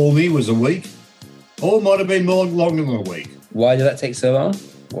 Call Me was a week. Or it might have been more longer than a week. Why did that take so long?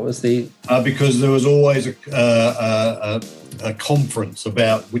 What was the... Because there was always a conference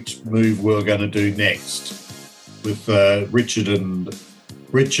about which move we were going to do next with Richard,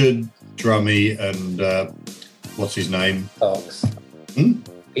 Drummy, and what's his name? Cox.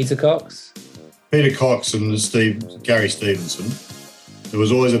 Peter Cox? Peter Cox and Gary Stevenson. There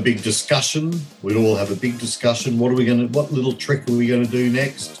was always a big discussion. We'd all have a big discussion. What little trick are we going to do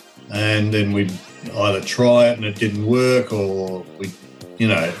next? And then we'd either try it and it didn't work, or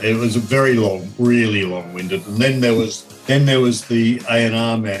it was a very long, really long-winded. And then there was the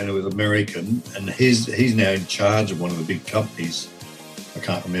A&R man who was American, and he's now in charge of one of the big companies. I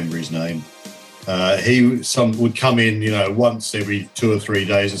can't remember his name. He would come in, once every 2 or 3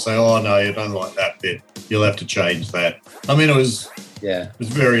 days and say, "Oh no, you don't like that bit. You'll have to change that." I mean, it was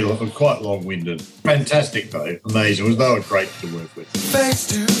very quite long-winded. Fantastic though, amazing. They were great to work with. Face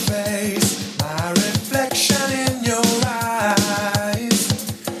to face, my reflection in your eyes.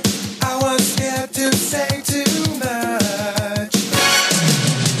 I was scared to say too much.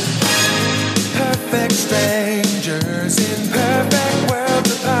 Perfect strangers in perfect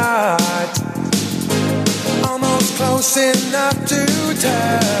worlds apart. Almost close enough to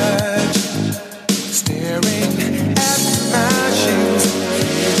touch. Staring at my shoes,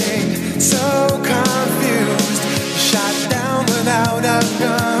 feeling so confused. Shot down without a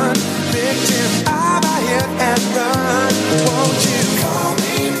gun, victim of a hit and run. Won't you call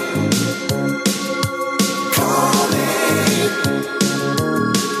me? Call me.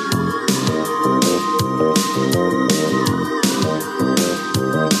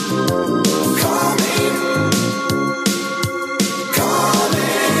 Call me. Call me.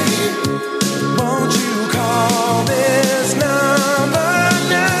 Won't you call this number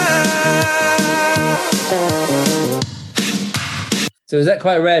now? So is that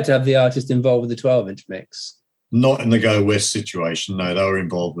quite rare to have the artist involved with the 12-inch mix? Not in the Go West situation, no. They were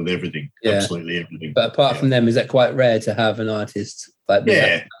involved with everything, absolutely everything. But apart from them, is that quite rare to have an artist like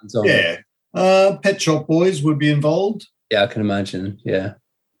that? Yeah. Pet Shop Boys would be involved. Yeah, I can imagine. Yeah.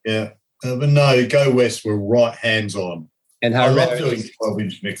 Yeah. But no, Go West were right hands-on. And how I rare love doing is-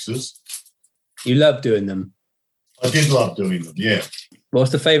 12-inch mixes. You love doing them. I did love doing them, yeah.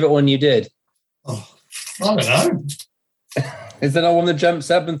 What's the favourite one you did? I don't know. Is there not one that jumps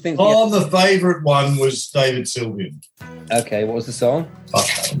up and thinks... The favourite one was David Sylvian. Okay, what was the song? I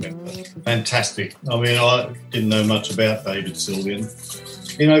can't remember. Fantastic. I mean, I didn't know much about David Sylvian.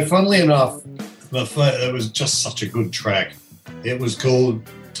 Funnily enough, it was just such a good track. It was called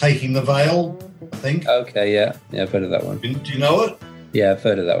Taking the Veil, I think. Okay, yeah. Yeah, I've heard of that one. Do you know it? Yeah, I've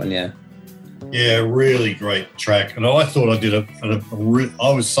heard of that one, yeah. Yeah, really great track. And I thought I did I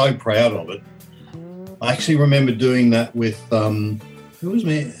was so proud of it. I actually remember doing that with, who was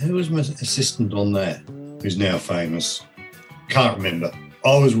my assistant on that, who's now famous? Can't remember.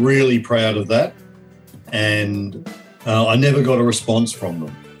 I was really proud of that. And I never got a response from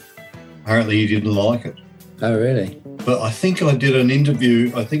them. Apparently he didn't like it. Oh, really? But I think I did an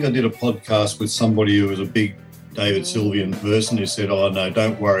interview, I think I did a podcast with somebody who was a big David Sylvian person who said, "Oh, no,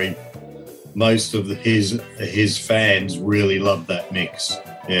 don't worry. Most of his fans really love that mix."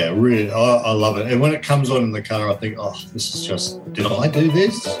 Yeah, really, I love it. And when it comes on in the car, I think, oh, this is just, did I do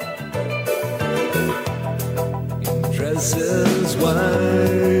this? Dresses white,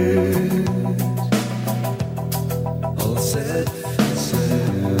 all set for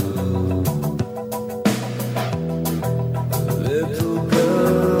sale. A little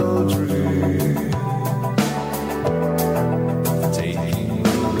girl dream, taking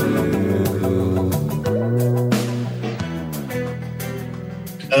the wheel.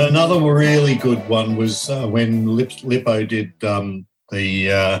 And Another really good one was when Lippo did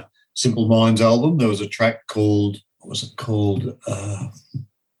the Simple Minds album. There was a track called, what was it called?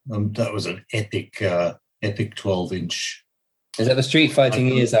 That was an epic 12-inch. Is that the Street Fighting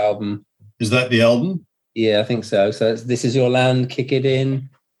Years album? Is that the album? Yeah, I think so. So it's This Is Your Land, Kick It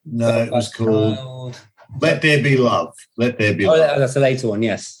In. No, it was called Let There Be Love. Let There Be Love. Oh, that's a later one,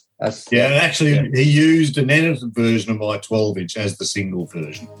 yes. And actually he used an edited version of my 12-inch as the single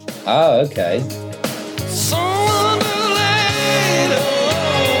version. Oh, okay.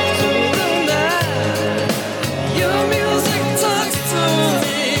 Your music talks to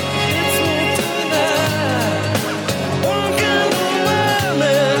me, it's me tonight. One kind of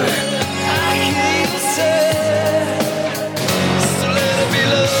woman, I hear you say, so let it be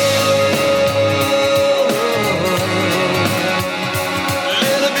love.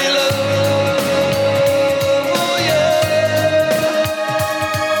 Let it be love, oh yeah.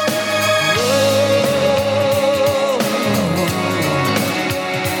 Love,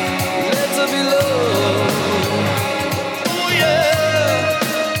 let it be love.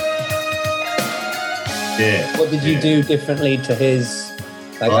 Yeah. What did you do differently to his?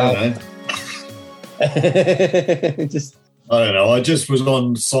 Like, I don't know. Just I don't know. I just was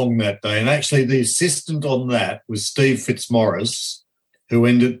on song that day. And actually the assistant on that was Steve Fitzmaurice, who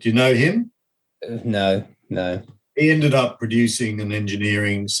ended, do you know him? no. He ended up producing and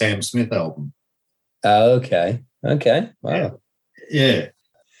engineering Sam Smith album. Oh, okay. Wow. Yeah.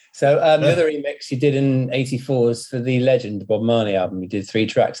 So the other remix you did in '84 was for the Legend Bob Marley album. You did 3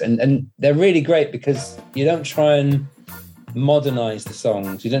 tracks, and they're really great because you don't try and modernize the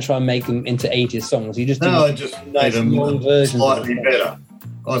songs. You don't try and make them into 80s songs. You just I just nice made them long versions. slightly better.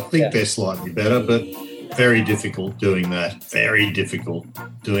 I think they're slightly better, but very difficult doing that. Very difficult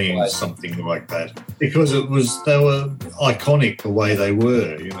doing something like that because they were iconic the way they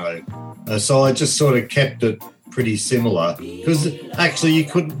were, you know. So I just sort of kept it pretty similar because actually you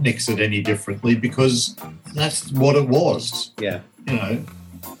couldn't mix it any differently because that's what it was. Yeah. You know,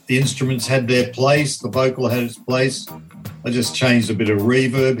 the instruments had their place, the vocal had its place. I just changed a bit of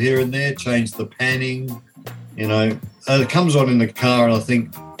reverb here and there, changed the panning, you know. It comes on in the car and I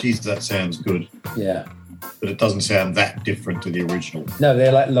think, geez, that sounds good. Yeah. But it doesn't sound that different to the original. No,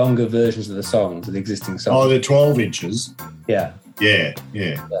 they're like longer versions of the songs, of the existing songs. Oh, they're 12 inches. Yeah. Yeah.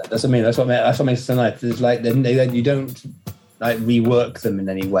 That's what I mean. That's what makes it so nice. It's like you don't like rework them in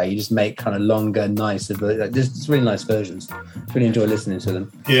any way. You just make kind of longer, nicer. There's really nice versions. Really enjoy listening to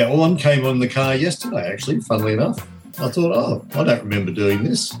them. Yeah, well, one came on the car yesterday. Actually, funnily enough, I thought, I don't remember doing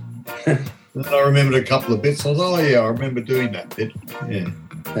this. Then I remembered a couple of bits. I was, I remember doing that bit. Yeah.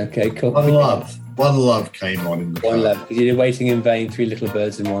 Okay, cool. One Love came on in the car. One Love. Because you did Waiting in Vain, 3 Little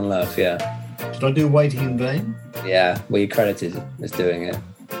Birds and One Love. Yeah. Did I do Waiting in Vain? Yeah, well, you're credited as doing it.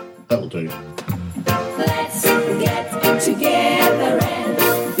 That'll do. Let's get together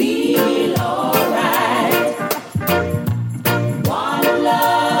and feel alright. One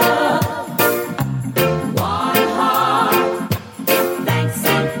love, one heart. Thanks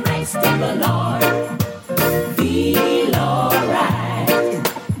and praise to the Lord. Feel alright.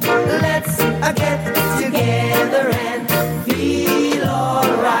 Let's get together and feel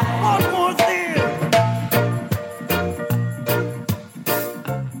alright. One more thing.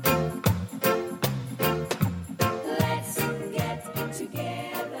 Let's get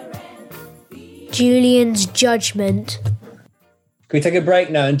together and feel. Julian's judgment. Can we take a break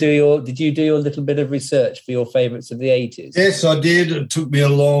now and did you do your little bit of research for your favourites of the 80s? Yes, I did. It took me a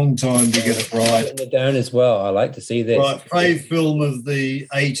long time to get it right. Putting it down as well. I like to see this. Right, fave film of the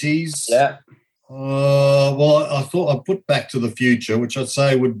 80s. Yeah. Well, I thought I'd put Back to the Future, which I'd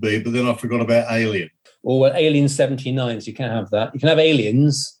say would be, but then I forgot about Alien. Or Aliens 79, so you can't have that. You can have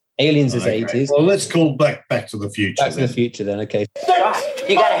Aliens. Aliens is 80s. Well, let's call Back to the Future. Back to the Future then, okay. Doc,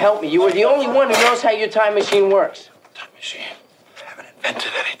 you gotta help me. You were the only one who knows how your time machine works. Time machine? I haven't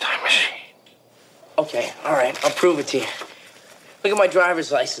invented any time machine. Okay, all right, I'll prove it to you. Look at my driver's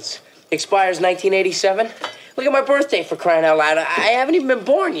license. Expires 1987. Look at my birthday, for crying out loud. I haven't even been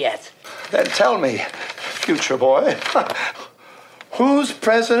born yet. Then tell me, future boy, who's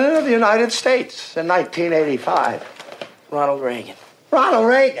president of the United States in 1985? Ronald Reagan. Ronald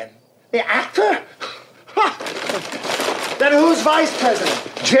Reagan? The actor? Then who's vice president?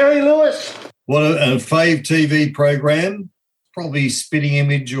 Jerry Lewis? What a fave TV program? Probably Spitting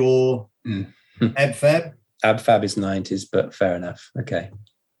Image or Ab Fab. Ab Fab is 90s, but fair enough. Okay.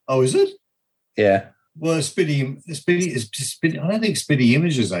 Oh, is it? Yeah. Well, Spitting. I don't think Spitting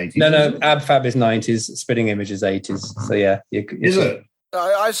Image is 80s. No, Ab Fab is 90s. Spitting Image is 80s. So yeah, is it?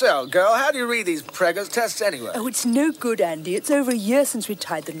 I say, old girl, how do you read these preggers tests anyway? Oh, it's no good, Andy. It's over a year since we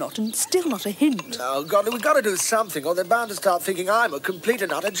tied the knot, and still not a hint. Oh, God, we've got to do something, or they're bound to start thinking I'm a complete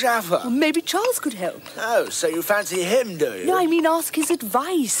and utter jaffer. Well, maybe Charles could help. Oh, so you fancy him, do you? No, I mean ask his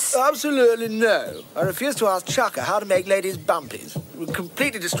advice. Absolutely no. I refuse to ask Chucker how to make ladies bumpies. It would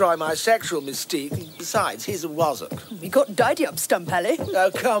completely destroy my sexual mystique, and besides, he's a wazzock. We got Didy up, Stump Alley.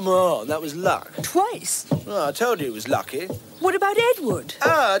 Oh, come on, that was luck. Twice. Oh, I told you it was lucky. What about Edward?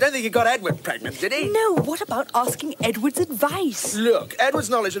 Oh, I don't think he got Edward pregnant, did he? No, what about asking Edward's advice? Look, Edward's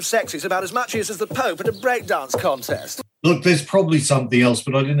knowledge of sex is about as much use as the Pope at a breakdance contest. Look, there's probably something else,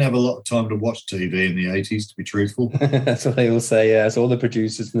 but I didn't have a lot of time to watch TV in the 80s, to be truthful. That's what they all say, yeah. It's all the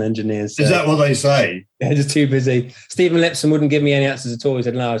producers and engineers say. Is that what they say? They're just too busy. Stephen Lipson wouldn't give me any answers at all. He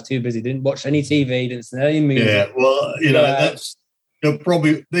said, no, I was too busy. Didn't watch any TV, didn't see any music. Yeah, well, you know, that's you're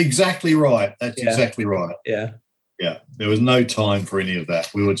probably exactly right. That's exactly right. Yeah. Yeah, there was no time for any of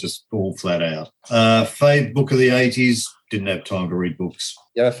that. We were just all flat out. Fave book of the 80s, didn't have time to read books.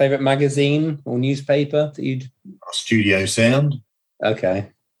 You have a favourite magazine or newspaper that you'd... Studio Sound.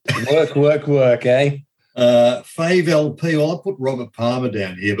 Okay. Work, eh? Fave LP, well, I put Robert Palmer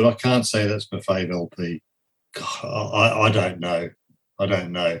down here, but I can't say that's my fave LP. God, I don't know. I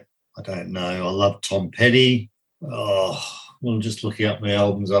I love Tom Petty. Oh, I'm just looking up my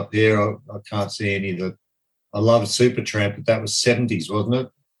albums up here. I can't see any that... I love Supertramp, but that was 70s, wasn't it?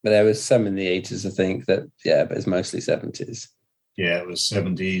 But there was some in the 80s, I think, but it's mostly 70s. Yeah, it was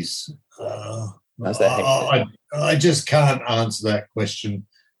 70s. Hectic? I just can't answer that question.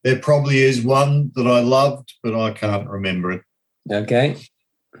 There probably is one that I loved, but I can't remember it. Okay.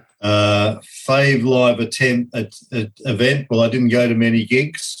 Fave live event. Well, I didn't go to many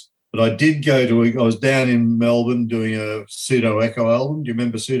gigs, but I did go to... I was down in Melbourne doing a Pseudo Echo album. Do you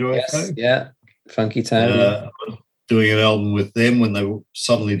remember Pseudo Echo? Yeah. Funky Town. Doing an album with them when they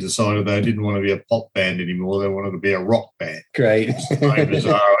suddenly decided they didn't want to be a pop band anymore. They wanted to be a rock band. Great. So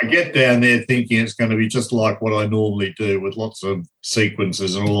bizarre. I get down there thinking it's going to be just like what I normally do with lots of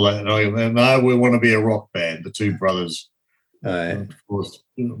sequences and all that. And I go, no, we want to be a rock band, the two brothers. And of course,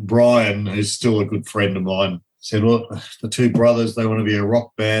 Brian, who's still a good friend of mine, said, well, the two brothers, they want to be a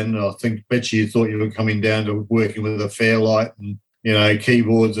rock band. I bet you thought you were coming down to working with a Fairlight and, you know,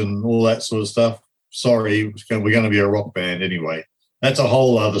 keyboards and all that sort of stuff. Sorry, we're going to be a rock band anyway. That's a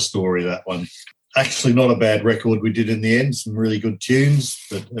whole other story, that one. Actually, not a bad record we did in the end, some really good tunes,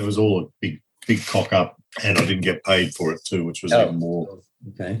 but it was all a big cock up, and I didn't get paid for it too, which was even more.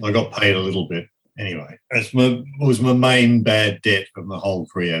 Okay. I got paid a little bit. Anyway, it was my main bad debt of my whole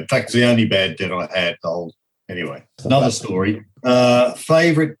career. In fact, it's the only bad debt I had the whole... Anyway, another story.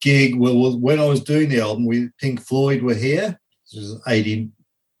 Favourite gig, well, when I was doing the album, Pink Floyd were here. This was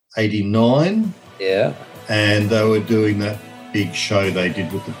 89. Yeah. And they were doing that big show they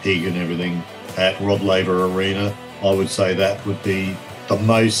did with the pig and everything at Rod Laver Arena. I would say that would be the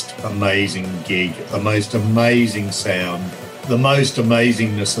most amazing gig, the most amazing sound, the most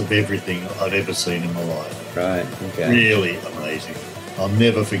amazingness of everything I'd ever seen in my life. Right, okay. Really amazing. I'll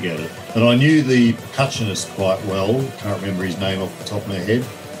never forget it. And I knew the percussionist quite well. Can't remember his name off the top of my head.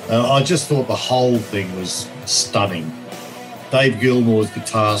 I just thought the whole thing was stunning. Dave Gilmour's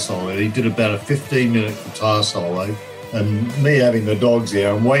guitar solo, he did about a 15-minute guitar solo, and me having the dogs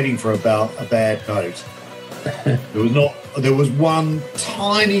there, I'm waiting for about a bad note. There was one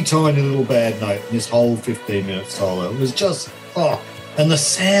tiny little bad note in this whole 15-minute solo. It was just, and the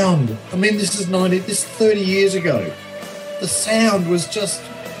sound, I mean, this is 30 years ago. The sound was just,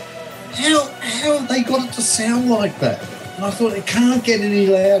 how have they got it to sound like that? And I thought, it can't get any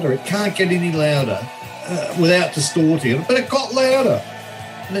louder. Without distorting it, but it got louder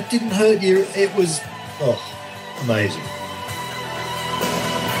and it didn't hurt you. It was amazing.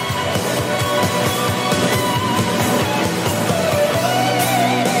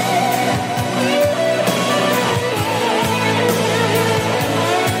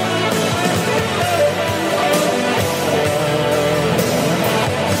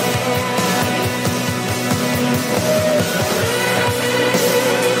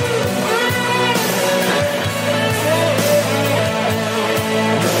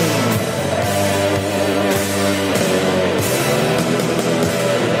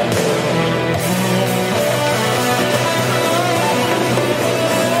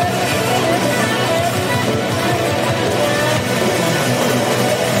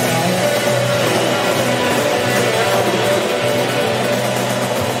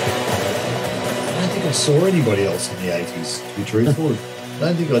 Saw anybody else in the 80s, to be truthful. I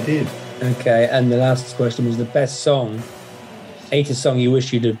don't think I did. Okay, and the last question was the best song, 80s song you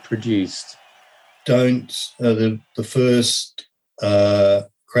wish you'd have produced. The first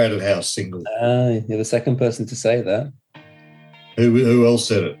Crowded House single. You're the second person to say that. Who else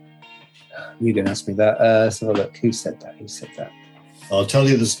said it? You didn't ask me that. Let's have a look. Who said that? I'll tell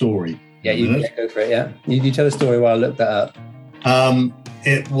you the story. Yeah, you go for it, yeah. You tell the story while I look that up.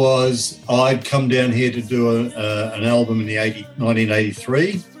 It was, I'd come down here to do an album in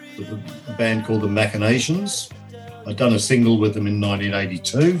 1983 with a band called The Machinations. I'd done a single with them in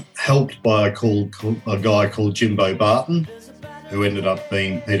 1982, helped by a guy called Jimbo Barton, who ended up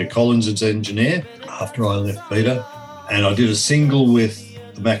being Peter Collins' engineer after I left Peter. And I did a single with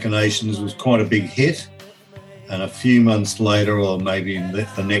The Machinations. It was quite a big hit. And a few months later, or maybe in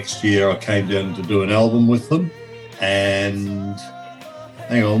the next year, I came down to do an album with them. And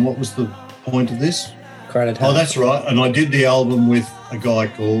hang on, what was the point of this? Crowded House. Oh, that's right. And I did the album with a guy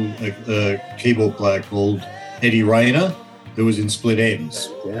called, a keyboard player called Eddie Rayner, who was in Split Ends.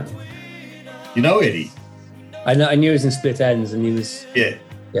 Yeah. You know Eddie? I knew he was in Split Ends, and he was... Yeah.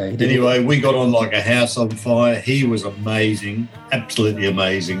 Yeah. Anyway, we got on like a house on fire. He was amazing, absolutely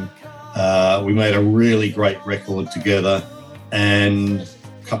amazing. We made a really great record together, and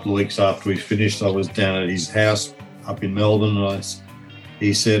a couple of weeks after we finished, I was down at his house up in Melbourne, and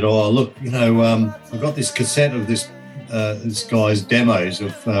he said, "Oh, look, I've got this cassette of this guy's demos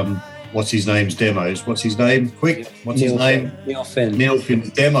of what's his name's demos. What's his name? Quick, what's his name? Neil Finn. Neil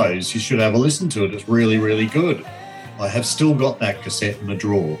Finn's demos. You should have a listen to it. It's really, really good." I have still got that cassette in the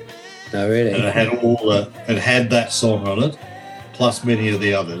drawer. Oh, really? And it had that song on it, plus many of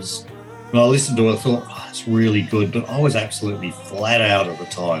the others. And I listened to it, I thought, oh, it's really good, but I was absolutely flat out at the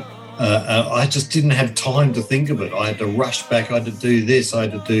time. I just didn't have time to think of it. I had to rush back, I had to do this, I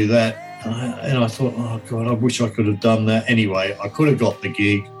had to do that. And I thought, oh, God, I wish I could have done that. Anyway, I could have got the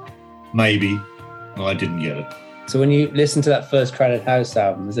gig, maybe, and I didn't get it. So when you listen to that first Crowded House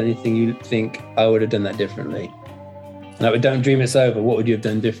album, is there anything you think, I would have done that differently? Like with Don't Dream It's Over, what would you have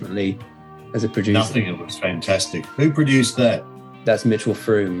done differently as a producer? Nothing, it was fantastic. Who produced that? That's Mitchell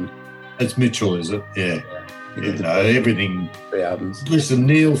Froome. It's Mitchell, is it? Yeah. Everything. 3 albums. Listen,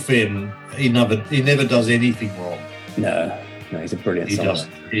 Neil Finn, he never does anything wrong. No, he's a brilliant songwriter.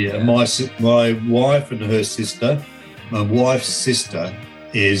 Yeah. My wife and her sister, my wife's sister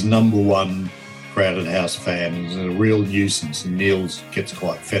is #1 Crowded House fan. He's a real nuisance, and Neil gets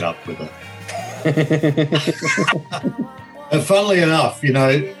quite fed up with her. And funnily enough, I know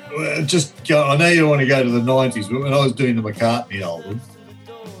you want to go to the 90s, but when I was doing the McCartney album,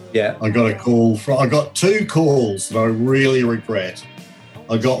 yeah, I got 2 calls that I really regret.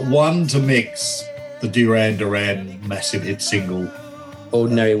 I got one to mix the Duran Duran massive hit single,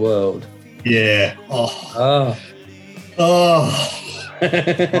 Ordinary World. Yeah. I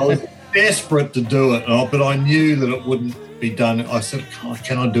was desperate to do it, but I knew that it wouldn't be done. I said,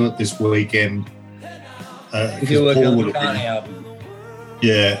 can I do it this weekend? You're working on the McCartney album.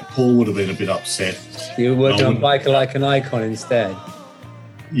 Yeah, Paul would have been a bit upset. You were working on Biker Like an Icon instead.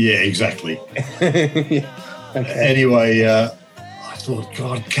 Yeah, exactly. Okay. Anyway, I thought,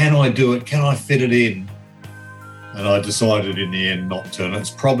 God, can I do it? Can I fit it in? And I decided in the end not to. And it's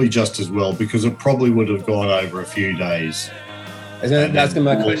probably just as well, because it probably would have gone over a few days. That's going to be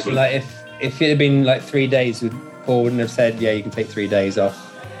my question. Like, if it had been like 3 days, Paul wouldn't have said, yeah, you can take 3 days off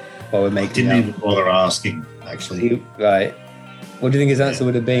while we're making I didn't even bother asking, actually. Right. What do you think his answer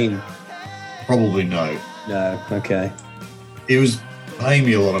would have been? Probably no. No, okay. He was paying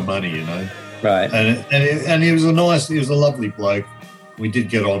me a lot of money, Right. And he was a lovely bloke. We did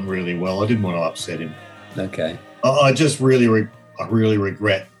get on really well. I didn't want to upset him. Okay. I just really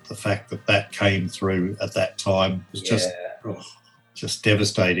regret the fact that came through at that time. It was just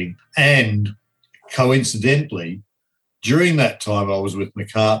devastating. And coincidentally, during that time I was with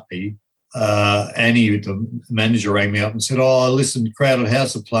McCartney, Annie, the manager, rang me up and said, "Oh, listen, Crowded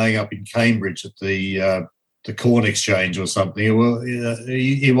House are playing up in Cambridge at the Corn Exchange or something. Well,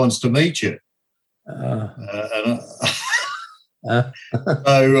 he wants to meet you."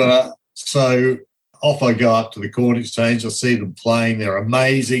 So off I go up to the Corn Exchange. I see them playing. They're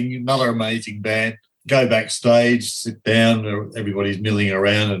amazing, another amazing band. Go backstage, sit down, everybody's milling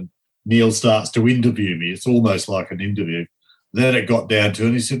around, and Neil starts to interview me. It's almost like an interview. Then it got down to it,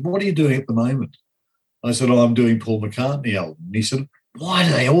 and he said, "What are you doing at the moment?" I said, "Oh, I'm doing Paul McCartney album." And he said, "Why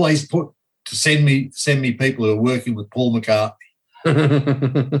do they always send me people who are working with Paul McCartney?"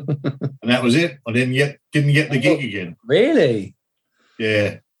 And that was it. I didn't get the gig again. Really?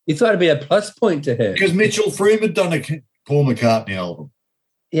 Yeah. You thought it'd be a plus point to him. Because Mitchell Froome had done a Paul McCartney album.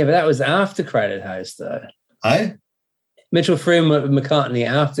 Yeah, but that was after Crowded House, though. Hey? Mitchell Froome and McCartney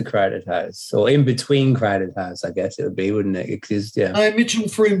after Crowded House, or in between Crowded House, I guess it would be, wouldn't it? Because No, Mitchell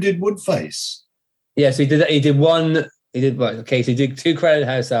Froome did Woodface. Yeah, so he did one He did what? Okay, so he did 2 Crowded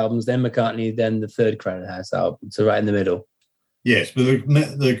House albums, then McCartney, then the 3rd Crowded House album. So right in the middle. Yes, but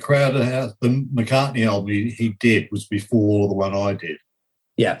the Crowded House, the McCartney album he did was before the one I did.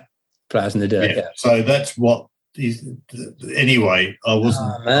 Yeah, Flowers in the Dirt. Yeah. So that's what. Anyway, I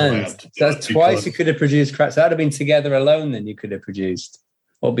wasn't. Oh, man, that's twice you could have produced crap. So that'd have been Together Alone. Then you could have produced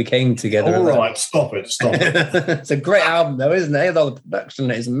what became Together. All Alone. right, stop it. It's a great album, though, isn't it? All the production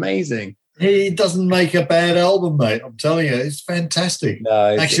is amazing. He doesn't make a bad album, mate. I'm telling you, it's fantastic.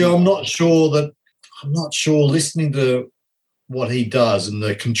 No, actually, I'm not sure. Listening to what he does and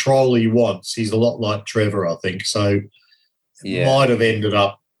the control he wants, he's a lot like Trevor, I think. So it might have ended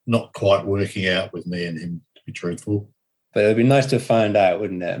up not quite working out with me and him, to be truthful. But it would be nice to find out,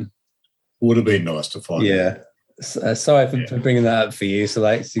 wouldn't it? Would have been nice to find out. Yeah. Sorry for bringing that up for you. So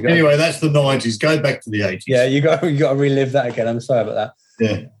anyway, that's the 90s. Go back to the 80s. Yeah, you got to relive that again. I'm sorry about that.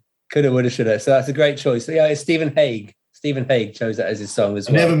 Yeah. Coulda, woulda, shoulda. So that's a great choice. So yeah, it's Stephen Hague. Stephen Hague chose that as his song as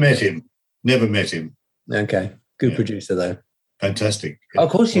well. Never met him. Okay. Good producer, though. Fantastic. Oh, of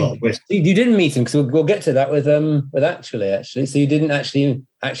course you didn't meet him, because we'll get to that with actually. So you didn't actually.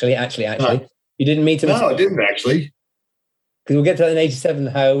 No. You didn't meet him. No, I didn't actually. Because we'll get to that in '87.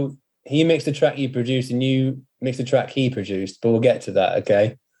 How he mixed the track you produced and you mixed the track he produced. But we'll get to that.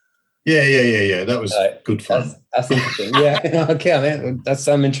 Okay. Yeah. That was good fun. That's interesting. Yeah. Okay.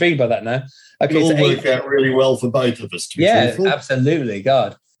 I'm intrigued by that now. Okay. It all worked out really well for both of us. Absolutely.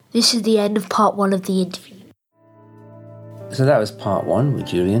 God. This is the end of part 1 of the interview. So that was part 1 with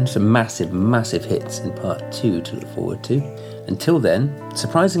Julian. Some massive, massive hits in part 2 to look forward to. Until then,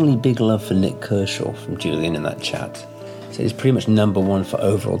 surprisingly big love for Nick Kershaw from Julian in that chat. So he's pretty much number 1 for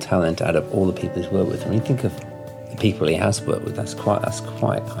overall talent out of all the people he's worked with. When you think of the people he has worked with, that's quite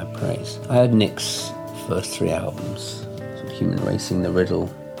high praise. I had Nick's first 3 albums, Human Racing, The Riddle,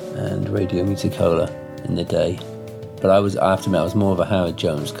 and Radio Musicola in the day. But I have to admit, I was more of a Howard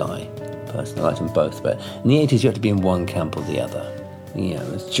Jones guy. Personally, I liked them both, but in the 80s you had to be in one camp or the other. You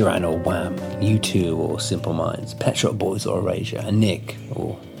know, it's Duran or Wham, U2 or Simple Minds, Pet Shop Boys or Erasure, and Nick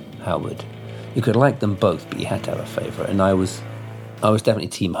or Howard. You could like them both, but you had to have a favourite, and I was definitely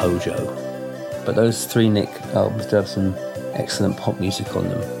Team Hojo. But those 3 Nick albums do have some excellent pop music on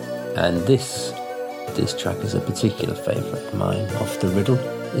them, and this track is a particular favourite of mine, off The Riddle.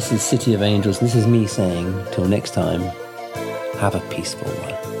 This is City of Angels, and this is me saying, till next time, have a peaceful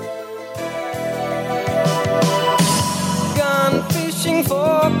one. Fishing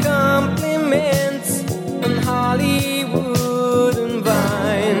for compliments in Hollywood and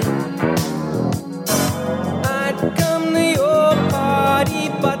Vine. I'd come to your party,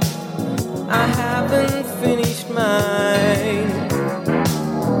 but I haven't finished mine.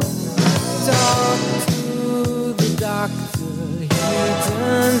 Talk to the doctor, he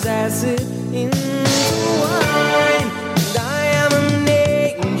turns acid into wine, and I am an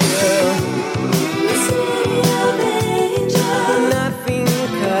angel. Nothing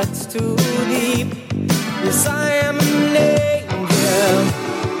cuts too deep. Yes, I am an angel.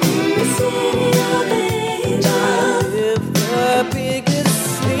 The city of angels. I live the biggest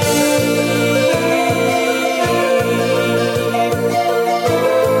sleep.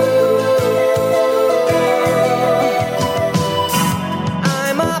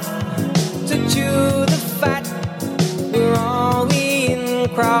 I'm up to chew the fat. We're all in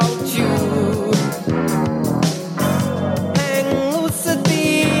crowd chew.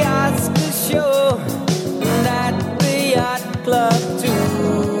 Club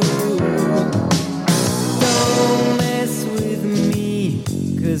too. Don't mess with me,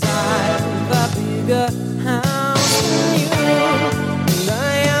 'cause I've a bigger house than you, and I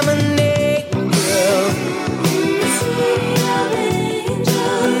am an angel. The city of angels.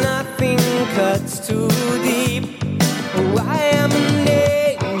 Nothing cuts too deep. Oh, I am an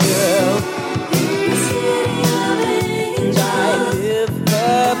angel. The city of angels. I live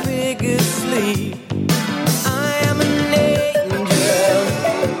the biggest sleep. I am an angel.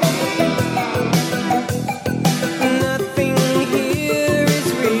 Nothing here is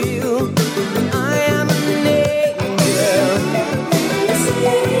real. I am an angel. The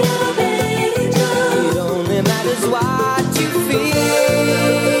city of angels. It only matters what you feel.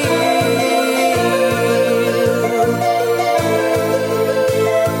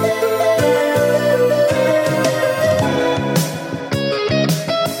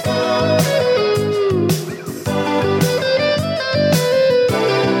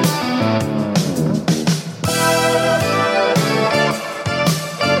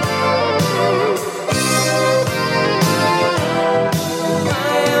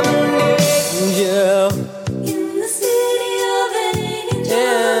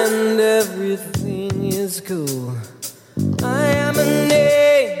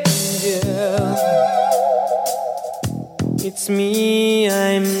 It's me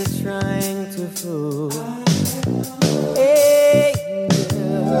I'm trying to fool. Angel,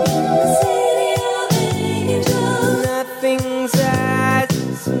 nothing's as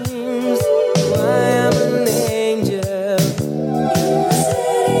it seems. Why I'm an angel.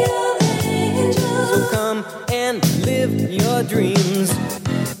 So come and live your dreams.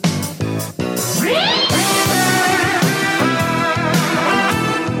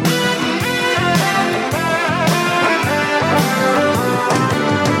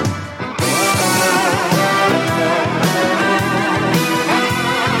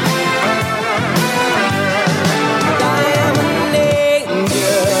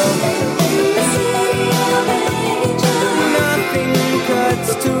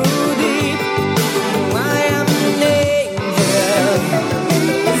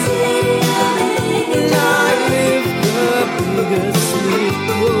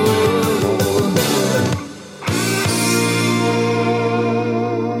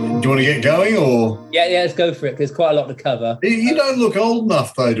 Do you want to get going, or Yeah, let's go for it. There's quite a lot to cover. you don't look old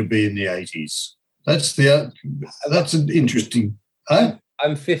enough though to be in the 80s? That's an interesting. Huh?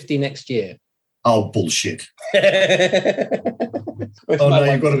 I'm 50 next year. Oh, bullshit! Oh no,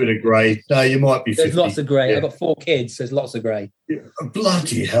 you've got a bit of grey. No, you might be 50. There's lots of grey. Yeah. I've got 4 kids. There's lots of grey.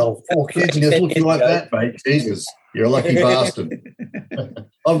 Bloody hell, 4 kids and you're looking like that, mate. Jesus, you're a lucky bastard.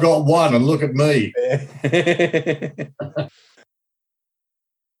 I've got 1, and look at me.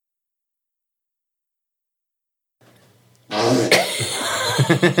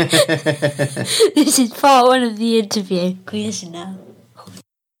 This is part 1 of the interview. Can we listen now?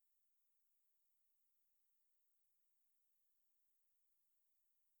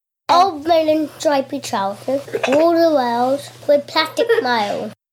 Old men in stripy trousers, water wells with plastic smiles.